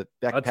in the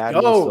back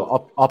patio.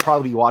 So I'll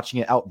probably be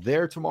watching it out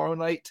there tomorrow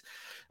night.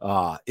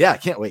 Yeah, I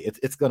can't wait.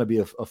 It's going to be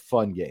a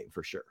fun game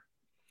for sure.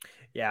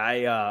 Yeah,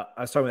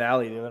 I was talking with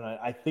Allie the other night.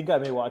 I think I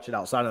may watch it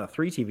outside of the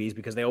 3 TVs,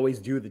 because they always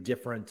do the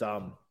different,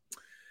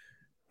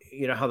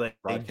 you know, how they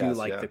do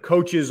like the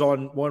coaches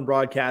on one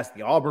broadcast,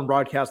 the Auburn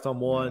broadcast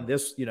on one,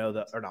 this, you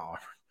know,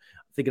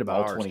 thinking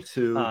about all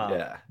 22.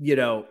 You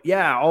know,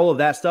 all of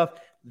that stuff,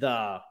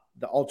 the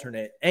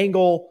alternate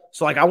angle.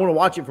 So like, I want to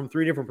watch it from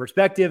 3 different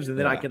perspectives, and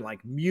then I can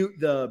like mute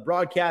the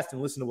broadcast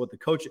and listen to what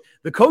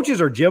the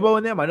coaches are Jimbo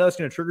and them. I know that's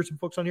going to trigger some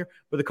folks on here,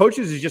 but the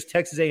coaches is just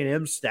Texas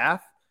A&M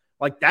staff.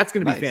 Like, that's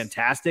going to be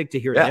fantastic to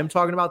hear them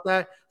talking about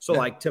that. So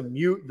like, to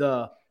mute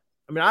I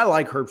mean, I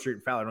like Herbstreit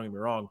and Fowler, don't get me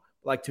wrong.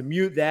 Like, to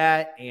mute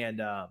that,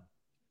 and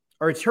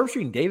or it's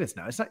Herbstreit and Davis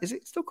now. It's not. Is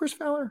it still Chris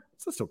Fowler?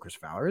 It's not still Chris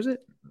Fowler, is it?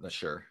 Not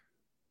sure.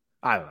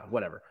 I don't know.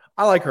 Whatever.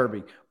 I like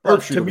Herbie.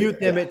 To mute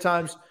them at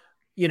times,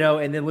 you know,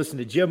 and then listen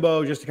to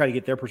Jimbo just to kind of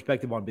get their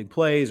perspective on big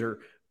plays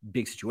or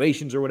big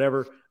situations or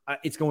whatever.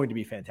 It's going to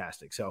be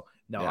fantastic. So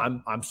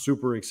I'm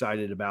super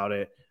excited about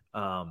it.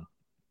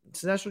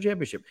 It's a national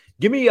championship.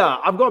 Give me.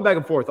 I'm going back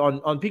and forth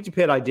on Peak to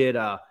Pit. I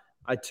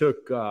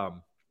took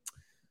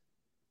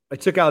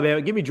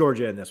Alabama. Give me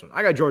Georgia in this one.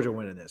 I got Georgia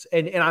winning this,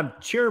 and I'm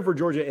cheering for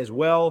Georgia as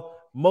well,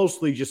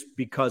 mostly just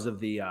because of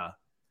the,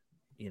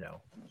 you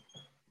know,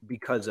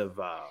 because of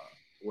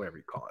whatever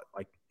you call it,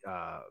 like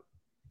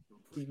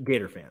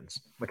Gator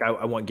fans. Like,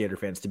 I want Gator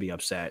fans to be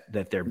upset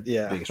that their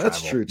biggest rival.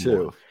 That's true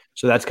too. Won.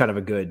 So that's kind of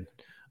a good.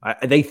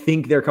 They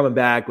think they're coming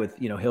back with,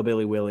 you know,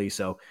 Hillbilly Willie.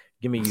 So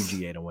give me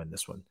UGA to win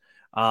this one.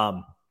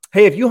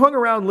 Hey, if you hung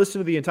around and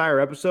listened to the entire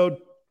episode,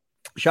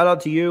 shout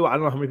out to you. I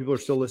don't know how many people are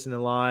still listening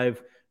live.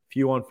 A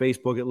few on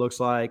Facebook, it looks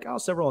like.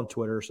 Several on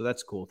Twitter, so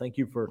that's cool. Thank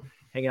you for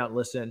hanging out and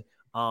listening.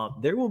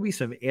 There will be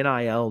some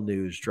NIL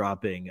news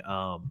dropping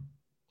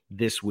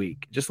this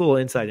week. Just a little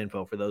inside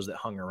info for those that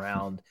hung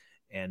around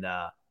and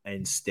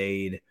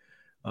stayed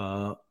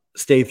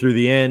through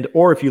the end,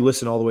 or if you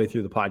listen all the way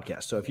through the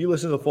podcast. So if you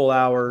listen to the full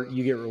hour,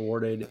 you get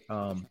rewarded.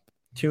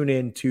 Tune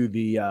into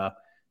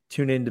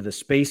the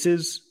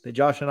spaces that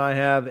Josh and I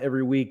have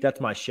every week. That's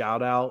my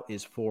shout out,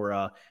 is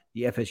for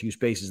the FSU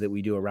spaces that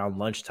we do around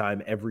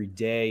lunchtime every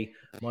day,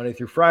 Monday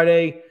through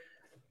Friday.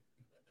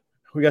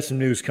 We got some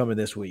news coming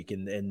this week,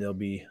 and there'll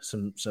be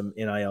some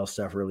NIL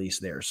stuff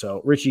released there.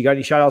 So, Richie, you got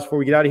any shout outs before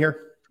we get out of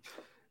here?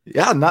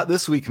 Yeah, not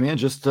this week, man.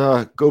 Just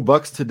go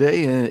Bucks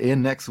today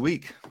and next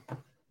week.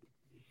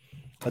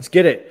 Let's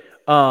get it.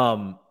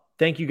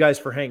 Thank you guys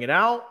for hanging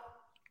out.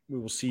 We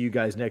will see you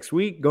guys next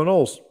week. Go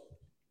Noles.